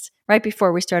nastiest right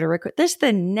before we started recording. This is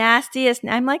the nastiest.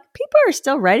 I'm like, people are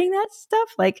still writing that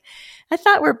stuff. Like, I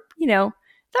thought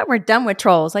we're done with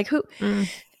trolls. Like, who?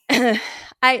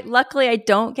 Luckily I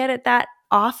don't get it that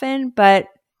often, but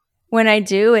when I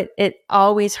do, it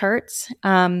always hurts.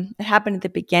 It happened at the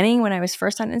beginning when I was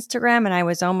first on Instagram, and I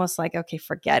was almost like, okay,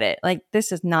 forget it. Like,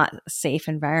 this is not a safe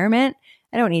environment.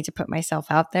 I don't need to put myself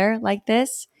out there like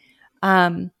this.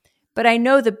 But I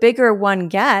know the bigger one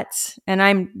gets, and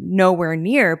I'm nowhere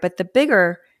near, but the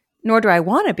bigger, nor do I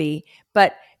want to be,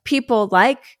 but people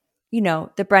like, the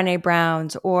Brené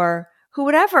Browns or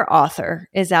whatever author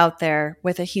is out there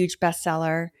with a huge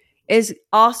bestseller is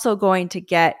also going to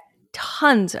get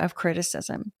tons of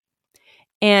criticism.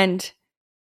 And,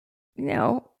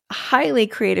 highly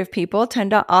creative people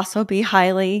tend to also be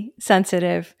highly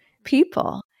sensitive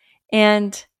people.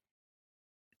 And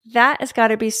that has got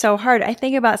to be so hard. I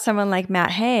think about someone like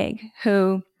Matt Haig,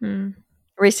 who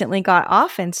recently got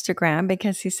off Instagram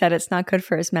because he said it's not good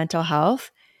for his mental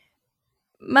health.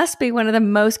 Must be one of the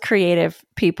most creative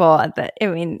people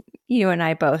you and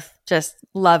I both just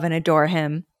love and adore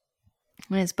him.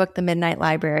 His book, The Midnight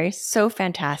Library, so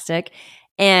fantastic,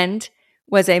 and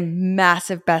was a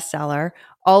massive bestseller,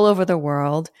 all over the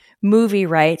world, movie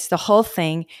rights, the whole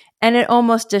thing. And it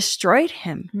almost destroyed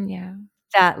him. Yeah.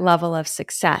 That level of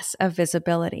success, of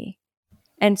visibility.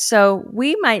 And so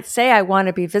we might say, I want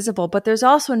to be visible, but there's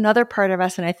also another part of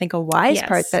us, and I think a wise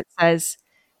part that says,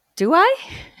 do I?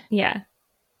 Yeah.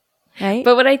 Right.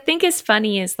 But what I think is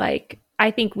funny is like, I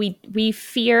think we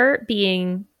fear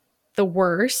being the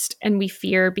worst and we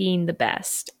fear being the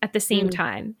best at the same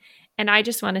time. And I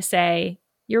just want to say,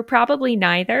 you're probably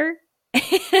neither.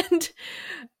 And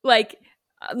like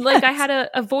I had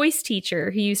a voice teacher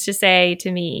who used to say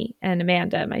to me and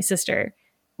Amanda, my sister,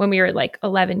 when we were like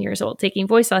 11 years old, taking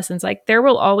voice lessons, like there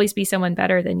will always be someone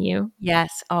better than you.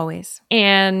 Yes, always.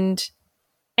 And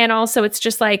also it's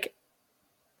just like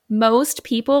most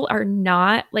people are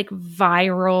not like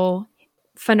viral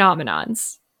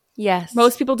phenomenons. Yes.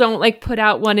 Most people don't like put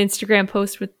out one Instagram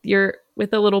post with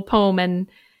a little poem and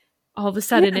all of a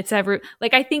sudden it's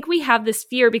like, I think we have this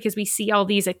fear because we see all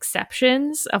these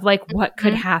exceptions of like what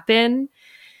could happen.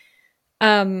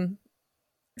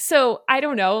 So I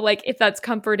don't know, like if that's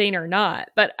comforting or not,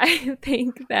 but I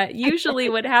think that usually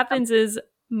what happens is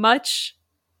much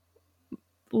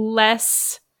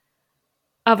less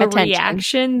of a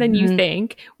reaction than you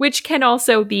think, which can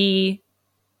also be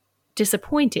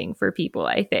disappointing for people,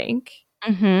 I think,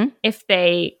 if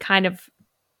they kind of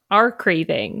are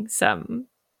craving some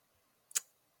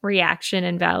reaction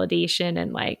and validation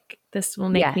and like, this will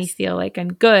make me feel like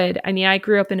I'm good. I mean, I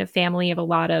grew up in a family of a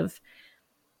lot of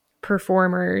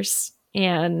performers,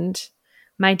 and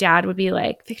my dad would be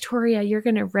like, Victoria, you're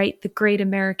going to write the great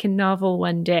American novel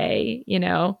one day, you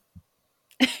know?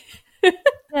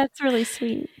 That's really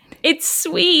sweet. It's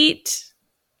sweet.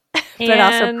 But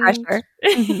also pressure.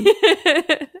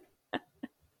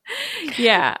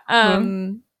 Yeah.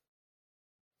 And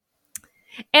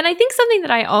I think something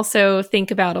that I also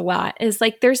think about a lot is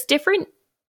like there's different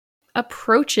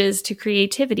approaches to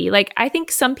creativity. Like I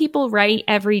think some people write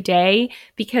every day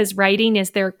because writing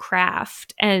is their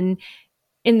craft. And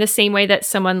in the same way that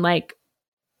someone like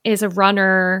is a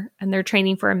runner and they're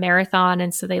training for a marathon,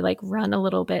 and so they like run a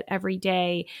little bit every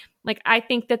day. Like I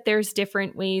think that there's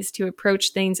different ways to approach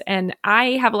things. And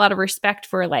I have a lot of respect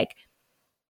for like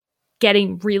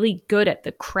getting really good at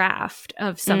the craft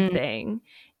of something.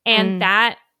 And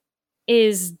that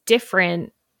is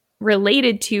different,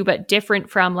 related to, but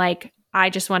different from like, I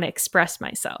just want to express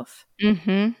myself.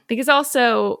 Because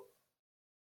also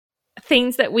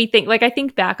things that we think, like I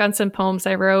think back on some poems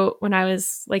I wrote when I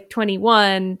was like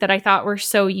 21 that I thought were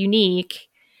so unique.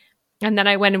 And then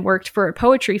I went and worked for a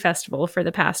poetry festival for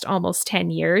the past almost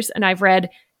 10 years. And I've read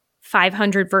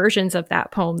 500 versions of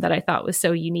that poem that I thought was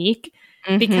so unique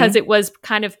because it was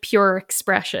kind of pure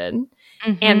expression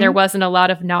and there wasn't a lot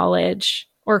of knowledge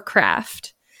or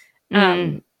craft.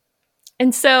 And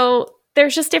so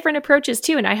there's just different approaches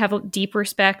too. And I have a deep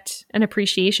respect and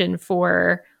appreciation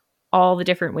for all the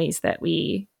different ways that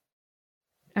we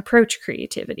approach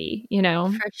creativity, you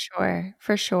know?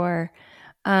 For sure.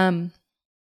 I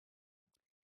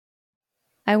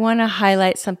want to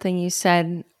highlight something you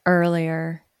said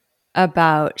earlier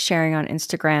about sharing on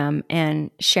Instagram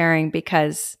and sharing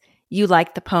because you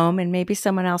like the poem and maybe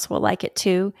someone else will like it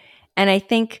too. And I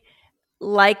think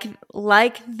like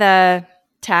the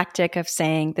tactic of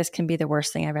saying this can be the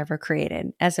worst thing I've ever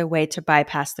created as a way to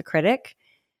bypass the critic.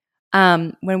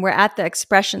 When we're at the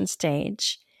expression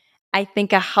stage, I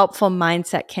think a helpful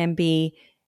mindset can be,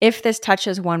 if this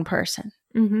touches one person,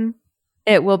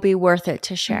 it will be worth it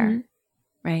to share,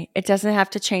 right? It doesn't have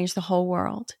to change the whole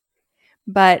world.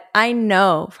 But I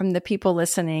know from the people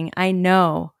listening, I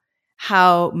know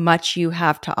how much you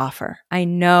have to offer. I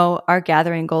know our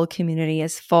Gathering Gold community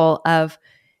is full of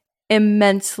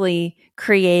immensely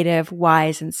creative,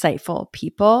 wise, insightful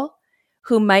people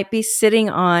who might be sitting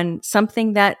on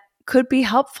something that could be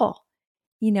helpful.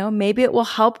 You know, maybe it will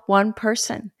help one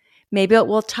person. Maybe it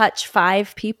will touch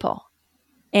 5 people.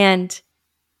 And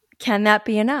can that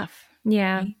be enough?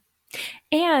 Yeah.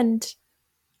 And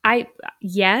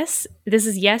this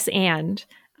is yes. And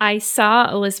I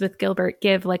saw Elizabeth Gilbert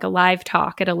give like a live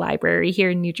talk at a library here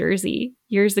in New Jersey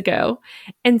years ago.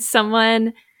 And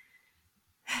someone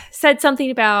said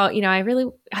something about, you know,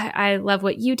 I love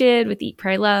what you did with Eat,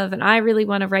 Pray, Love. And I really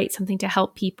want to write something to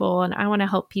help people. And I want to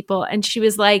help people. And she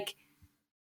was like,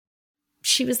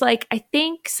 I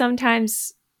think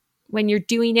sometimes when you're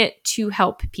doing it to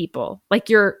help people, like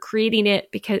you're creating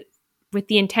it because with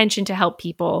the intention to help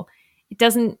people, it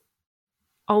doesn't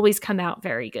always come out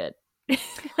very good.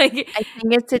 Like I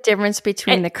think it's the difference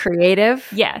between the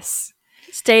creative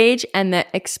stage and the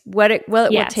what it will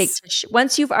take to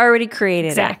once you've already created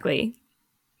exactly.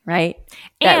 right?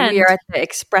 That we are at the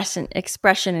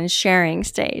expression and sharing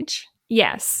stage.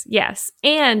 Yes.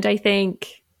 And I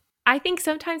think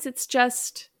sometimes it's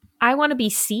just, I want to be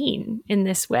seen in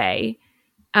this way.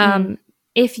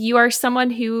 If you are someone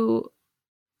who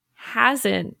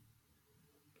hasn't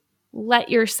let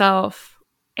yourself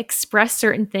express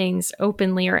certain things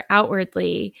openly or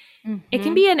outwardly, it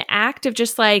can be an act of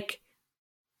just like,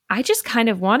 I just kind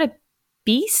of want to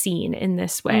be seen in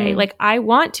this way. Like, I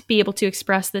want to be able to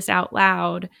express this out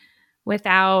loud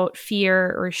without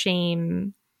fear or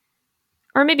shame.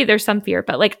 Or maybe there's some fear,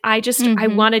 but like, I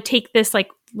want to take this like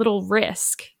little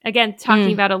risk. Again,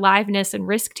 talking about aliveness and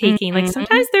risk taking. Like,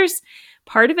 sometimes there's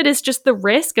part of it is just the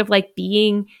risk of like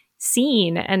being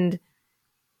seen and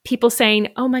people saying,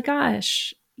 oh my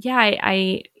gosh, yeah,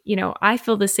 I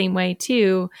feel the same way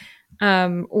too.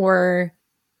 Or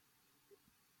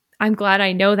I'm glad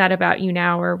I know that about you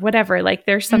now, or whatever. Like,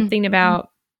 there's something about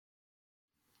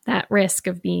that risk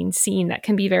of being seen that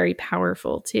can be very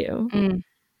powerful too.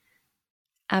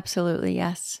 Absolutely,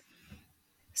 yes.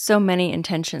 So many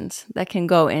intentions that can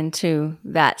go into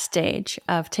that stage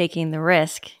of taking the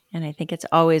risk. And I think it's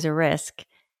always a risk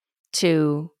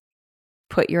to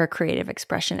put your creative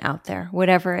expression out there,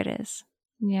 whatever it is.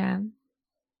 Yeah.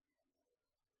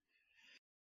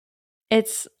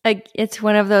 It's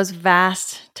one of those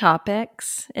vast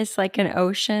topics. It's like an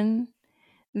ocean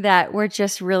that we're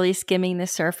just really skimming the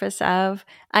surface of.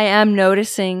 I am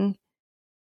noticing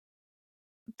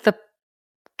the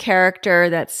character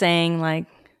that's saying like,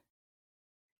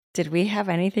 did we have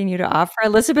anything new to offer?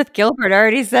 Elizabeth Gilbert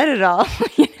already said it all.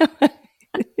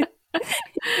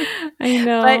 I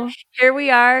know. But here we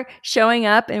are showing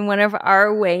up in one of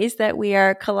our ways that we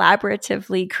are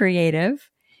collaboratively creative.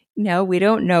 We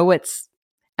don't know what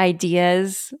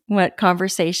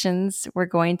conversations we're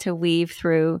going to weave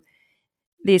through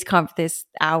these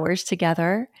hours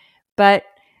together, but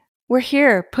we're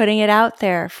here putting it out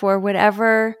there for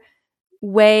whatever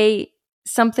way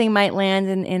something might land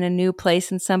in a new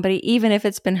place in somebody, even if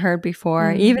it's been heard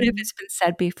before, even if it's been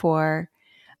said before.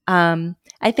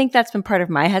 I think that's been part of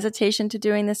my hesitation to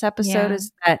doing this episode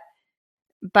is that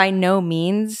by no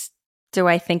means do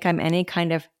I think I'm any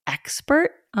kind of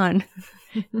expert on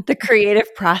the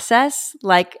creative process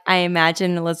like I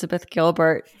imagine Elizabeth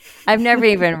Gilbert. I've never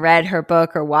even read her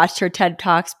book or watched her TED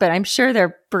Talks, but I'm sure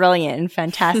they're brilliant and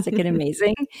fantastic and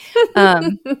amazing.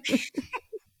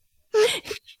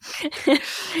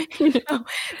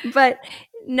 But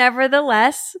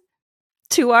nevertheless,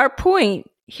 to our point,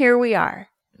 here we are,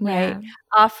 right?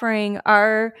 Offering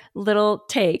our little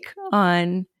take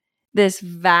on this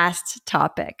vast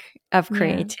topic of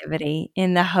creativity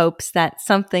in the hopes that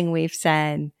something we've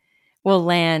said will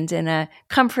land in a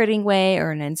comforting way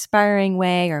or an inspiring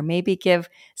way, or maybe give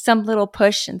some little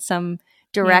push in some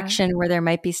direction where there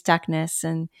might be stuckness.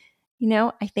 And,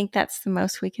 I think that's the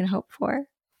most we can hope for.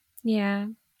 Yeah.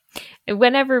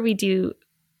 Whenever we do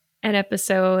an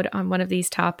episode on one of these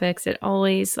topics, it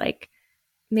always like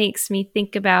makes me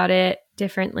think about it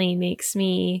differently, makes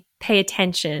me pay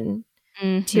attention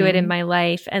to it in my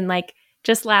life. And like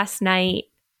just last night,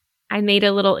 I made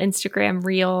a little Instagram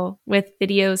reel with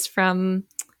videos from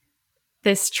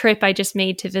this trip I just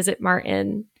made to visit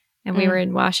Martin. And we were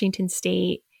in Washington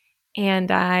State.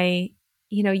 And I,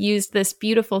 used this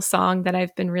beautiful song that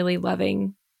I've been really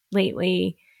loving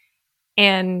lately.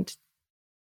 And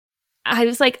I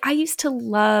was like, I used to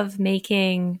love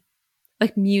making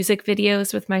like music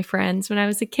videos with my friends when I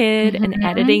was a kid and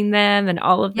editing them and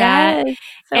all of that.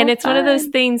 So and it's fun. One of those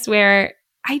things where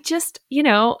I just,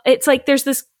 it's like there's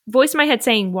this voice in my head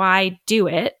saying, why do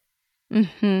it?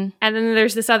 And then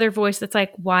there's this other voice that's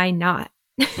like, why not?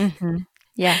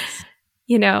 Yes.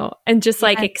 And just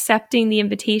like accepting the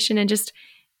invitation and just,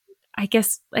 I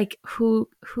guess, like who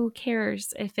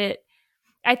cares if it,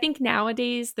 I think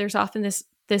nowadays there's often this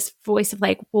voice of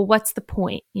like, well, what's the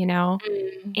point,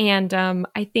 And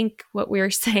I think what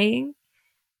we're saying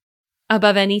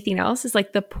above anything else is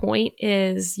like the point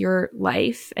is your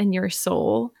life and your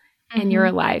soul and your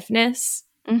aliveness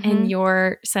and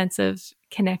your sense of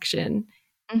connection.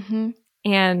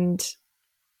 And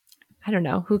I don't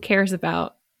know, who cares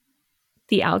about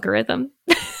the algorithm?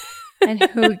 And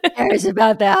who cares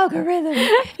about the algorithm?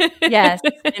 Yes,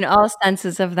 in all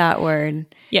senses of that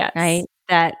word. Yes. Right?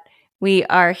 That we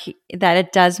are, that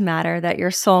it does matter, that your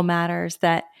soul matters,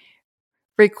 that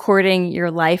recording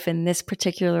your life in this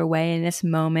particular way, in this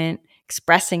moment,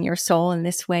 expressing your soul in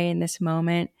this way, in this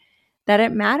moment, that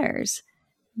it matters.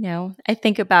 I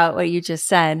think about what you just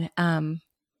said.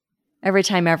 Every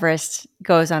time Everest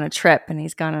goes on a trip, and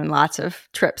he's gone on lots of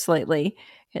trips lately,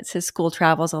 his school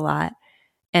travels a lot.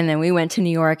 and then we went to New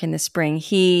York in the spring.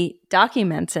 He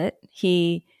documents it.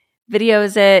 He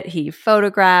videos it. He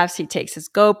photographs. He takes his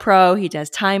GoPro. He does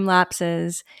time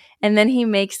lapses. And then he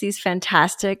makes these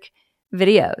fantastic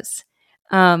videos.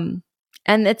 And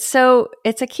it's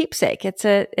a keepsake. It's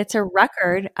a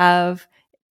record of,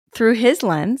 through his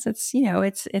lens. It's,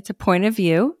 it's a point of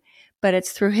view, but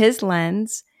it's through his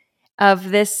lens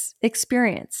of this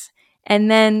experience.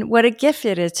 And then what a gift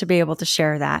it is to be able to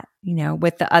share that,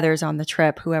 with the others on the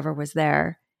trip, whoever was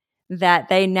there, that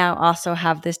they now also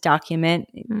have this document,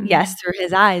 yes, through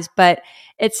his eyes, but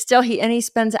it's still, he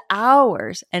spends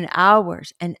hours and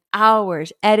hours and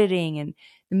hours editing and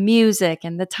the music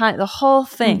and the time, the whole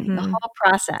thing, the whole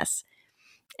process.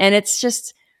 And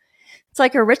it's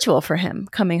like a ritual for him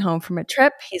coming home from a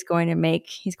trip. He's going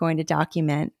to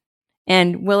document.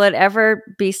 And will it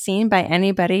ever be seen by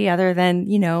anybody other than,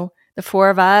 the 4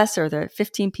 of us or the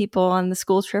 15 people on the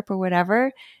school trip or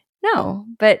whatever? No,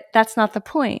 but that's not the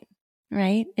point,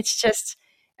 right? It's just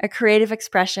a creative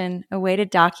expression, a way to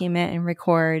document and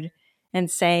record and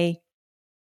say,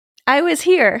 I was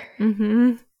here.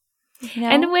 And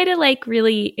a way to like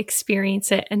really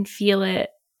experience it and feel it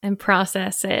and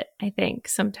process it, I think,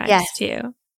 sometimes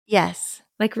too. Yes.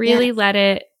 Like really let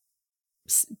it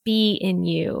be in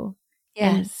you.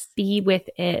 Yes. And be with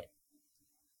it.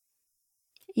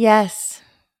 Yes.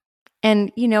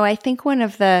 And, I think one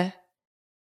of the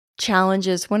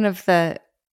challenges, one of the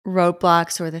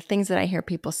roadblocks or the things that I hear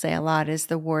people say a lot is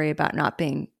the worry about not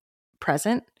being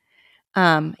present.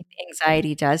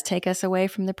 Anxiety does take us away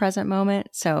from the present moment.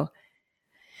 So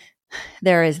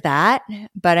there is that.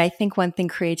 But I think one thing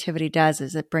creativity does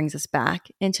is it brings us back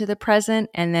into the present,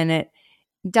 and then it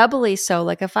doubly so.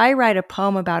 Like if I write a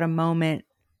poem about a moment,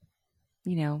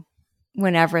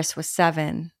 when Everest was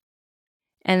 7,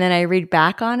 and then I read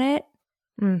back on it,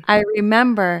 I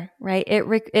remember, right?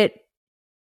 It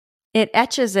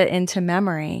etches it into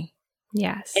memory.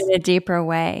 Yes. In a deeper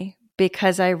way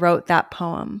because I wrote that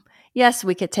poem. Yes,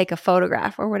 we could take a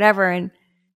photograph or whatever, and,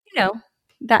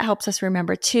 that helps us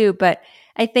remember too. But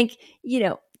I think,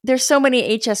 there's so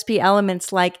many HSP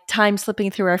elements like time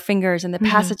slipping through our fingers and the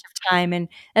passage of time, and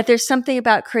that there's something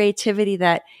about creativity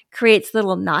that creates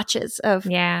little notches of,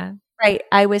 right,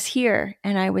 I was here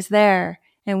and I was there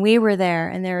and we were there.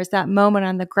 And there was that moment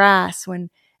on the grass when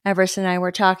Everest and I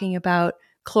were talking about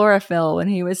chlorophyll when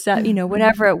he was,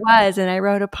 whatever it was. And I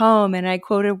wrote a poem and I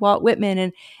quoted Walt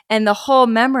Whitman, and the whole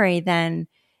memory then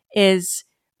is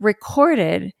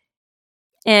recorded.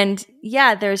 And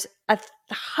there's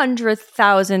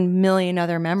 100,000 million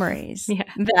other memories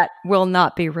that will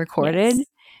not be recorded,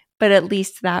 but at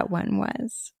least that one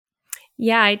was.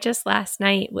 Yeah, I just last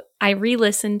night, I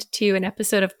re-listened to an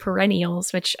episode of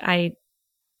Perennials, which I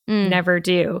never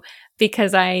do,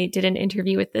 because I did an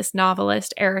interview with this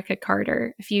novelist, Erica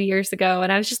Carter, a few years ago.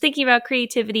 And I was just thinking about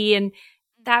creativity, and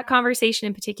that conversation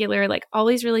in particular, like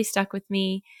always really stuck with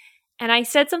me. And I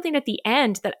said something at the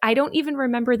end that I don't even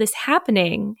remember this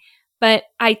happening, but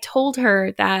I told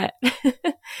her that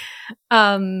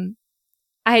I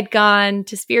had gone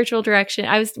to spiritual direction.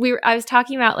 I was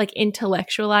talking about like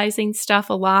intellectualizing stuff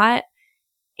a lot,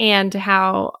 and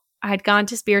how I had gone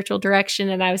to spiritual direction,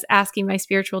 and I was asking my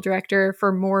spiritual director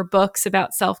for more books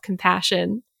about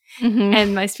self-compassion.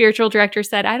 And my spiritual director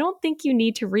said, I don't think you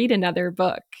need to read another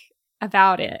book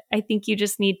about it. I think you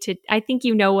just need to, I think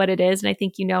you know what it is, and I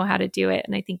think you know how to do it,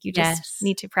 and I think you just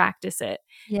need to practice it.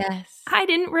 Yes. I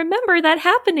didn't remember that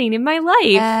happening in my life.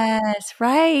 Yes,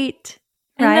 right.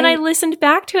 And then I listened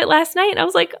back to it last night, and I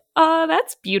was like, oh,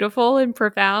 that's beautiful and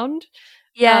profound.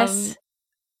 Yes.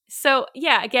 So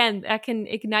again, that can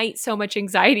ignite so much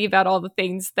anxiety about all the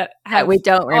things that we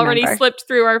don't remember. Already slipped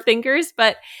through our fingers.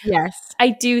 But yes, I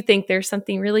do think there's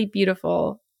something really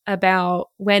beautiful about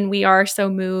when we are so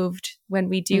moved, when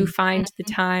we do find the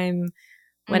time,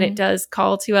 when it does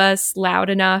call to us loud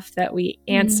enough that we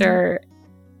answer,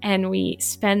 and we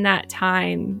spend that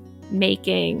time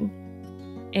making.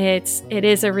 It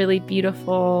is a really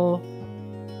beautiful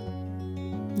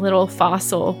little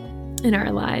fossil in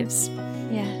our lives.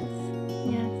 Yes.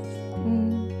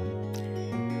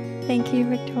 Thank you,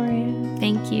 Victoria.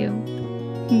 Thank you.